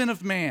original sin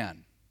of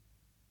man,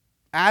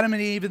 Adam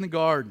and Eve in the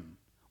garden,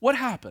 what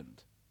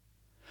happened?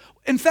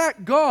 In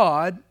fact,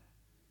 God,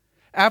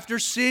 after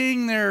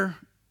seeing their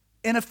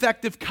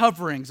ineffective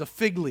coverings of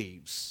fig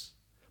leaves,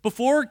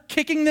 before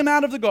kicking them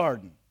out of the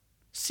garden,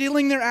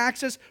 sealing their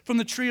access from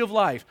the tree of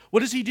life, what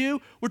does he do?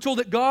 We're told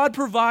that God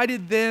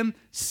provided them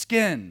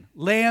skin,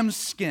 lamb's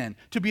skin,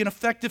 to be an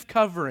effective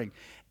covering.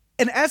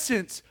 In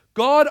essence,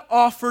 God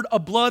offered a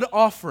blood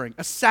offering,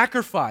 a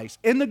sacrifice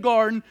in the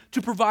garden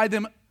to provide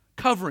them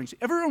coverings.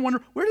 Everyone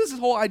wonder, where does this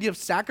whole idea of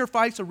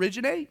sacrifice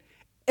originate?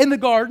 In the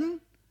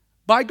garden,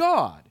 by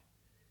God.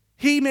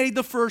 He made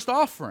the first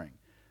offering.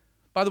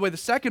 By the way, the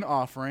second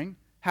offering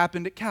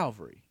happened at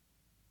Calvary.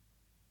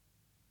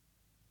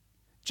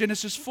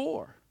 Genesis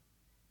 4.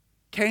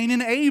 Cain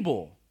and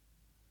Abel.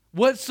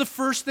 What's the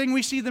first thing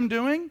we see them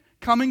doing?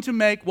 Coming to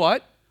make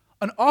what?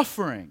 An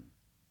offering.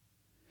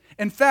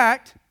 In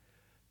fact,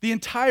 the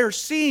entire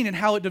scene and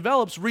how it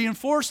develops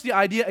reinforce the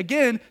idea,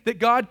 again, that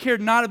God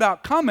cared not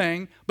about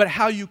coming, but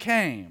how you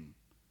came.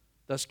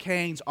 Thus,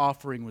 Cain's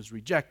offering was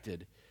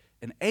rejected,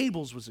 and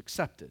Abel's was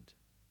accepted.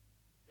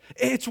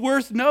 It's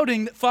worth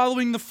noting that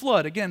following the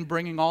flood, again,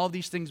 bringing all of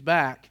these things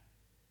back,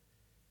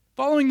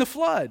 following the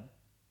flood,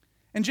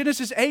 in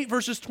Genesis 8,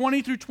 verses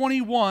 20 through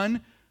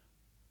 21,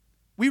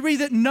 we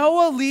read that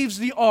Noah leaves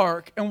the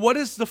ark, and what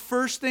is the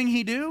first thing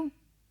he do?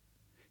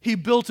 He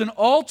built an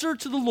altar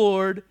to the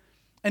Lord,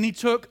 and he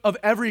took of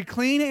every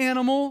clean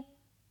animal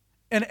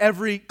and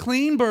every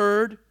clean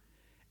bird,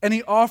 and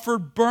he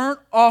offered burnt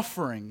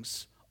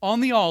offerings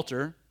on the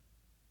altar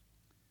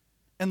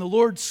and the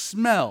Lord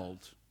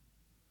smelled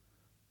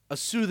a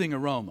soothing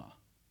aroma.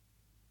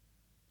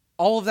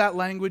 All of that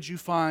language you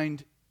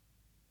find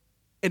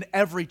in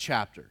every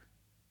chapter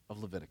of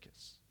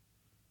Leviticus.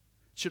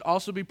 It should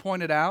also be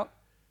pointed out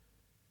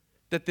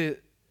that the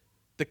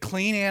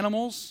clean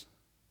animals,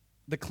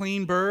 the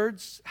clean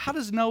birds, how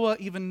does Noah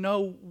even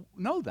know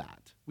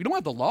that? We don't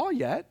have the law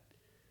yet.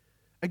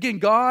 Again,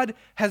 God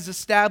has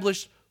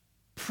established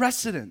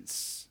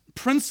precedents,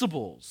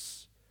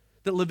 principles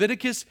that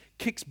Leviticus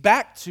kicks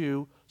back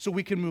to so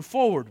we can move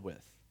forward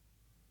with.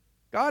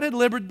 God had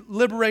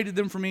liberated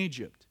them from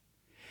Egypt.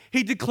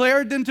 He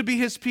declared them to be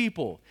His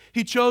people.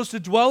 He chose to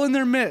dwell in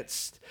their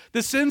midst.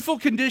 The sinful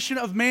condition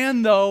of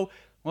man, though,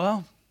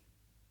 well,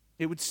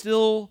 it would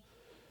still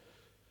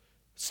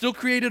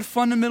created a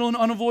fundamental and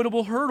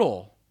unavoidable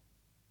hurdle.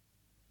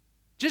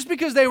 Just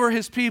because they were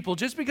His people,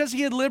 just because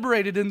He had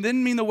liberated them,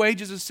 didn't mean the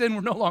wages of sin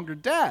were no longer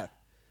death.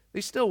 They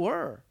still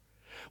were.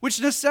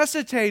 Which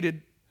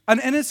necessitated an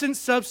innocent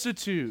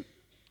substitute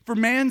for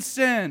man's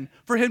sin,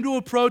 for him to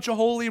approach a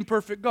holy and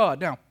perfect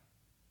God. Now,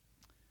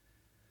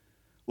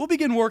 we'll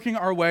begin working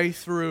our way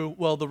through,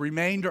 the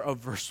remainder of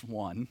verse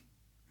 1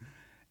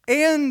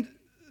 and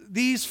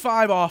these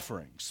 5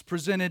 offerings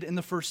presented in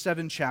the first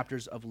 7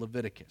 chapters of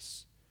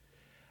Leviticus.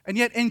 And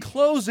yet, in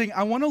closing,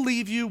 I want to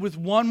leave you with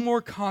one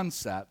more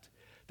concept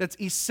that's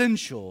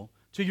essential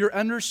to your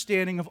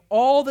understanding of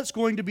all that's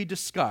going to be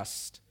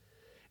discussed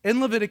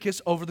in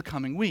Leviticus over the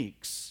coming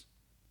weeks.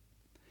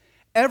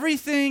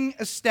 Everything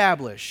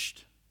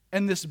established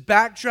in this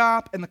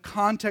backdrop and the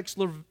context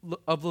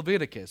of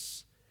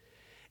Leviticus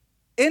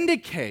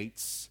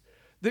indicates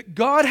that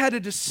God had a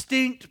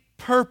distinct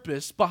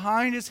purpose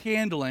behind His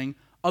handling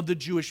of the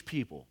Jewish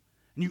people.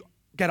 And you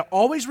got to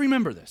always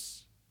remember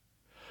this.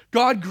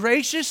 God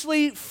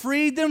graciously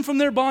freed them from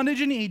their bondage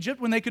in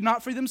Egypt when they could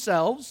not free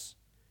themselves.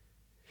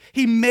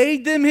 He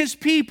made them His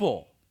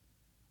people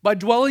by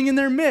dwelling in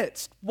their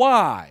midst.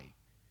 Why?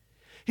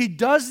 He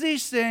does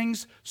these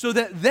things so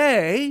that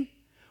they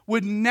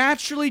would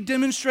naturally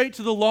demonstrate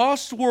to the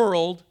lost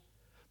world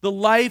the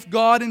life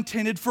God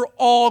intended for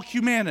all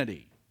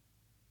humanity.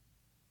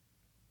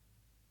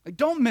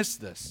 Don't miss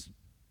this.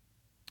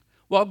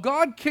 While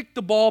God kicked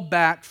the ball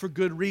back for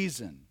good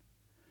reason,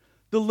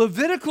 the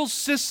Levitical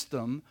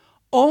system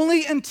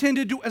only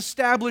intended to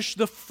establish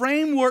the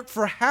framework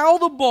for how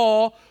the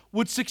ball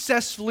would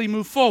successfully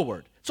move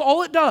forward. That's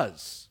all it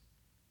does.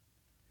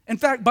 In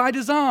fact, by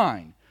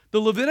design, the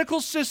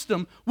Levitical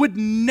system would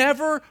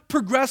never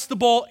progress the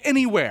ball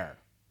anywhere.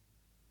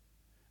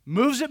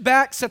 Moves it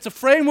back, sets a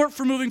framework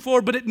for moving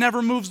forward, but it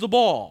never moves the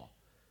ball.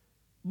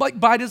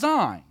 By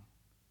design.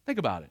 Think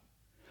about it.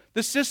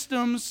 The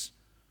systems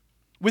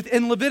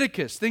within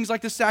Leviticus, things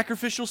like the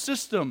sacrificial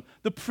system,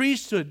 the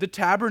priesthood, the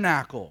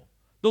tabernacle,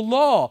 the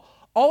law,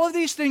 all of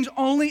these things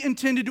only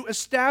intended to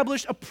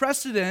establish a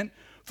precedent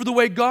for the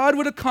way God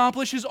would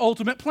accomplish His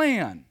ultimate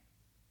plan.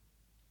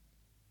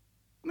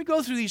 Let me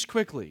go through these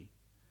quickly.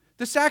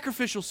 The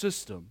sacrificial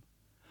system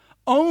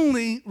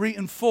only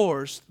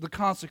reinforced the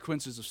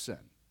consequences of sin.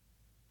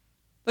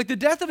 Like the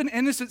death of an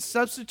innocent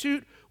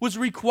substitute was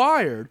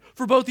required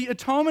for both the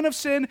atonement of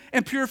sin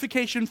and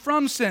purification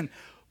from sin.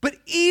 But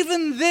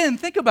even then,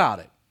 think about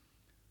it.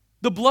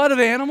 The blood of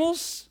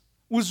animals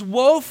was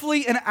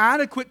woefully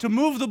inadequate to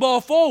move the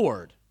ball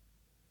forward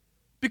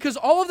because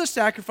all of the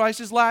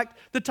sacrifices lacked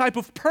the type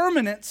of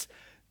permanence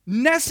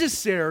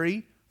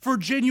necessary for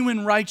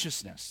genuine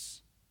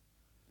righteousness.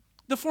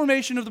 The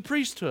formation of the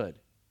priesthood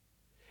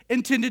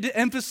intended to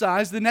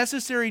emphasize the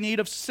necessary need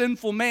of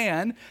sinful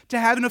man to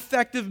have an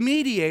effective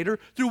mediator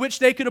through which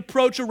they could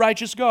approach a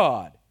righteous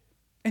God.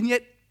 And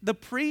yet the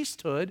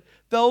priesthood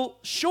fell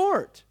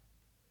short.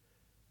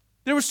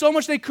 There was so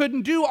much they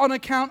couldn't do on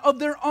account of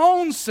their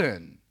own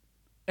sin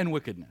and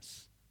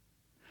wickedness.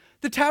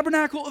 The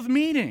tabernacle of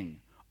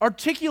meeting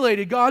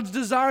articulated God's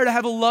desire to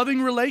have a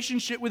loving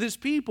relationship with His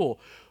people,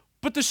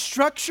 but the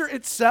structure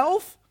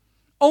itself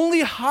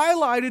only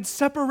highlighted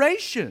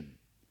separation,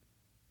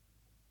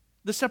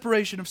 the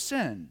separation of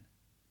sin.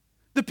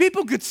 The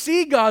people could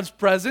see God's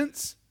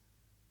presence,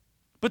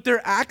 but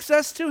their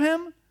access to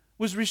Him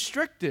was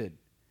restricted,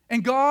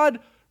 and God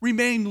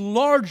remained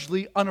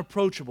largely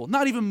unapproachable.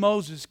 Not even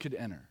Moses could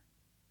enter.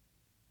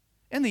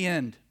 In the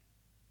end,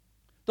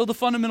 though the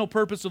fundamental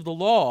purpose of the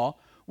law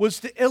was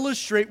to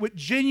illustrate what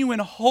genuine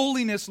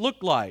holiness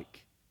looked like,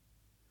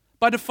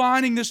 by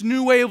defining this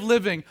new way of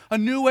living, a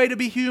new way to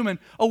be human,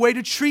 a way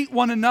to treat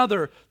one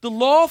another, the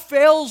law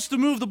fails to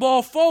move the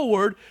ball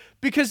forward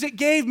because it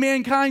gave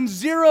mankind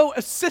zero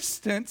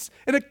assistance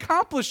in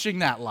accomplishing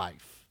that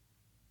life.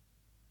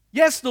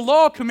 Yes, the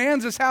law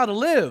commands us how to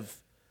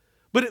live,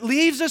 but it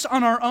leaves us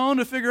on our own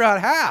to figure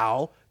out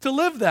how to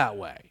live that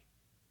way.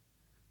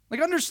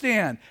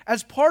 Understand,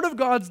 as part of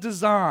God's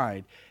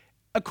design,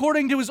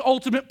 according to His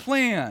ultimate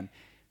plan,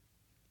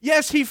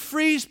 yes, He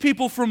frees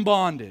people from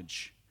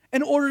bondage.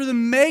 in order to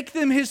make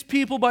them his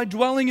people by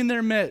dwelling in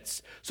their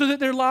midst, so that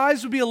their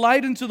lives would be a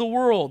light into the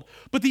world.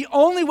 But the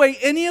only way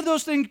any of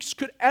those things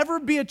could ever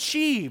be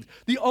achieved,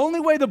 the only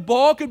way the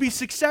ball could be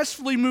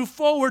successfully moved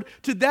forward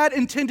to that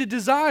intended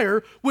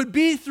desire, would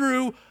be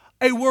through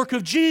a work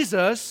of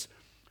Jesus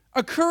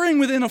occurring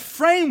within a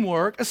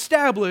framework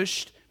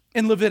established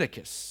in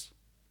Leviticus.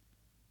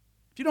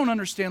 If you don't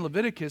understand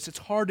Leviticus, it's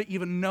hard to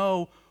even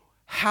know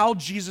how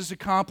Jesus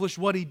accomplished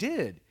what he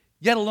did,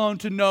 yet alone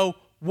to know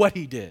what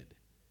he did.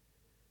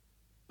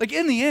 Like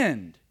in the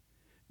end,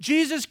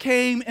 Jesus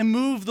came and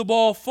moved the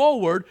ball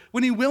forward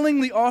when he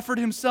willingly offered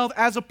himself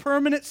as a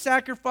permanent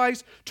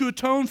sacrifice to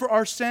atone for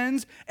our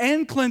sins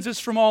and cleanse us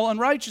from all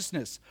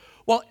unrighteousness.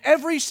 While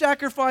every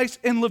sacrifice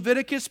in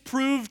Leviticus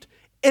proved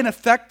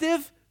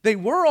ineffective, they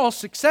were all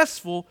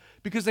successful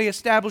because they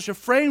established a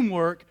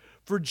framework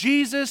for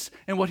Jesus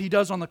and what he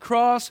does on the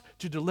cross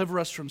to deliver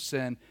us from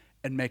sin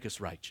and make us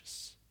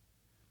righteous.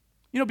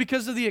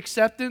 Because of the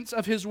acceptance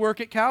of his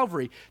work at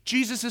Calvary,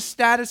 Jesus'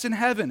 status in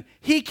heaven,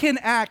 he can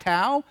act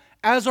how?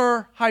 As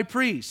our high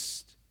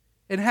priest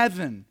in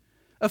heaven,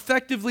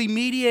 effectively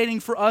mediating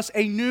for us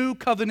a new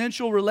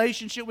covenantal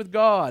relationship with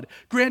God,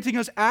 granting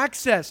us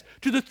access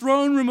to the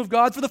throne room of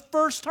God for the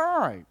first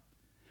time.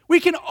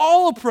 We can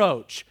all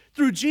approach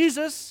through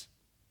Jesus.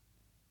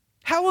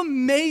 How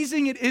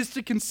amazing it is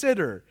to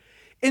consider.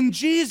 In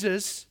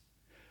Jesus,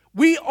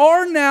 we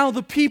are now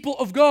the people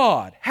of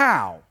God.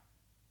 How?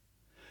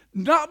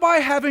 Not by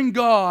having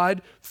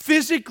God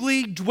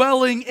physically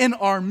dwelling in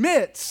our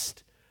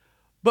midst,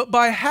 but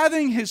by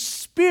having his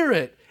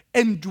Spirit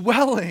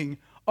indwelling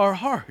our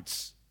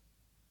hearts.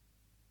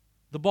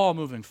 The ball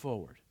moving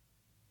forward.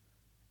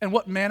 And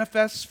what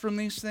manifests from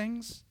these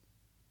things?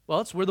 Well,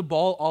 it's where the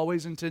ball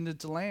always intended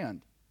to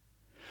land.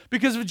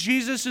 Because of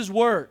Jesus'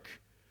 work,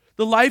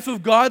 the life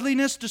of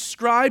godliness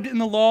described in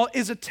the law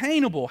is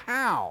attainable.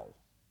 How?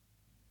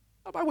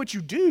 Not by what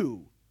you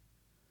do,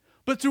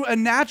 but through a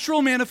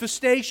natural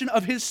manifestation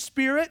of his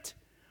Spirit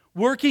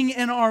working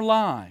in our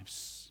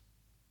lives.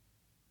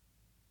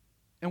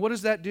 And what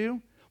does that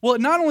do? Well,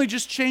 it not only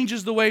just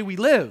changes the way we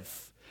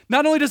live,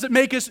 not only does it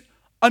make us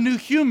a new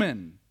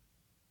human,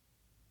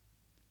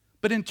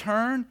 but in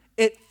turn,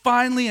 it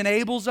finally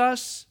enables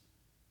us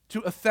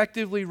to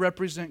effectively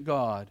represent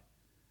God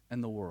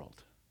in the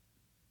world.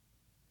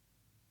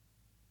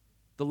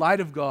 The light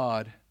of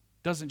God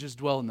doesn't just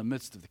dwell in the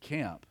midst of the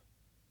camp.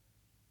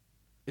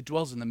 It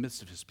dwells in the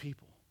midst of his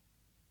people.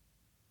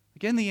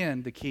 Again, in the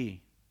end, the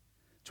key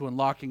to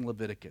unlocking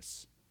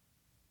Leviticus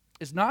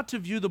is not to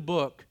view the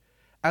book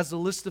as a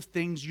list of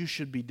things you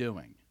should be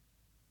doing,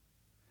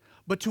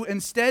 but to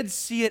instead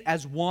see it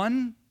as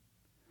one,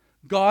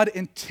 God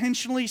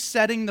intentionally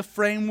setting the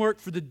framework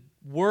for the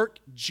work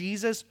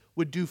Jesus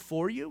would do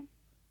for you,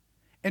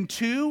 and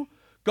two,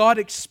 God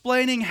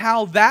explaining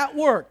how that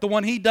work, the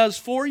one he does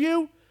for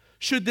you,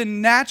 should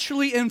then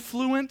naturally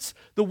influence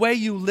the way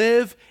you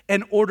live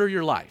and order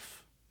your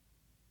life.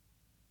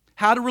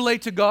 How to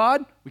relate to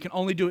God? We can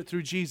only do it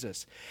through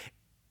Jesus.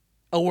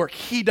 A work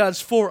he does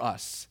for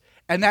us.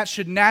 And that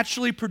should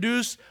naturally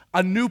produce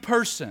a new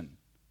person.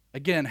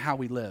 Again, how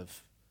we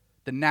live.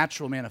 The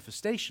natural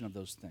manifestation of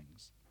those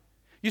things.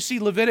 You see,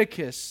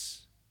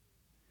 Leviticus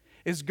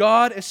is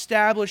God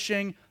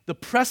establishing the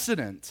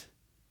precedent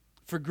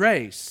for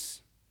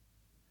grace,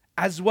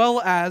 as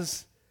well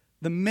as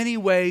the many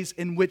ways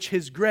in which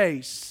his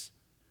grace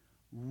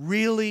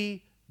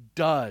really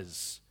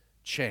does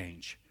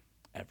change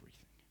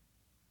everything.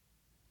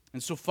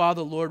 And so,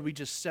 Father, Lord, we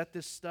just set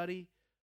this study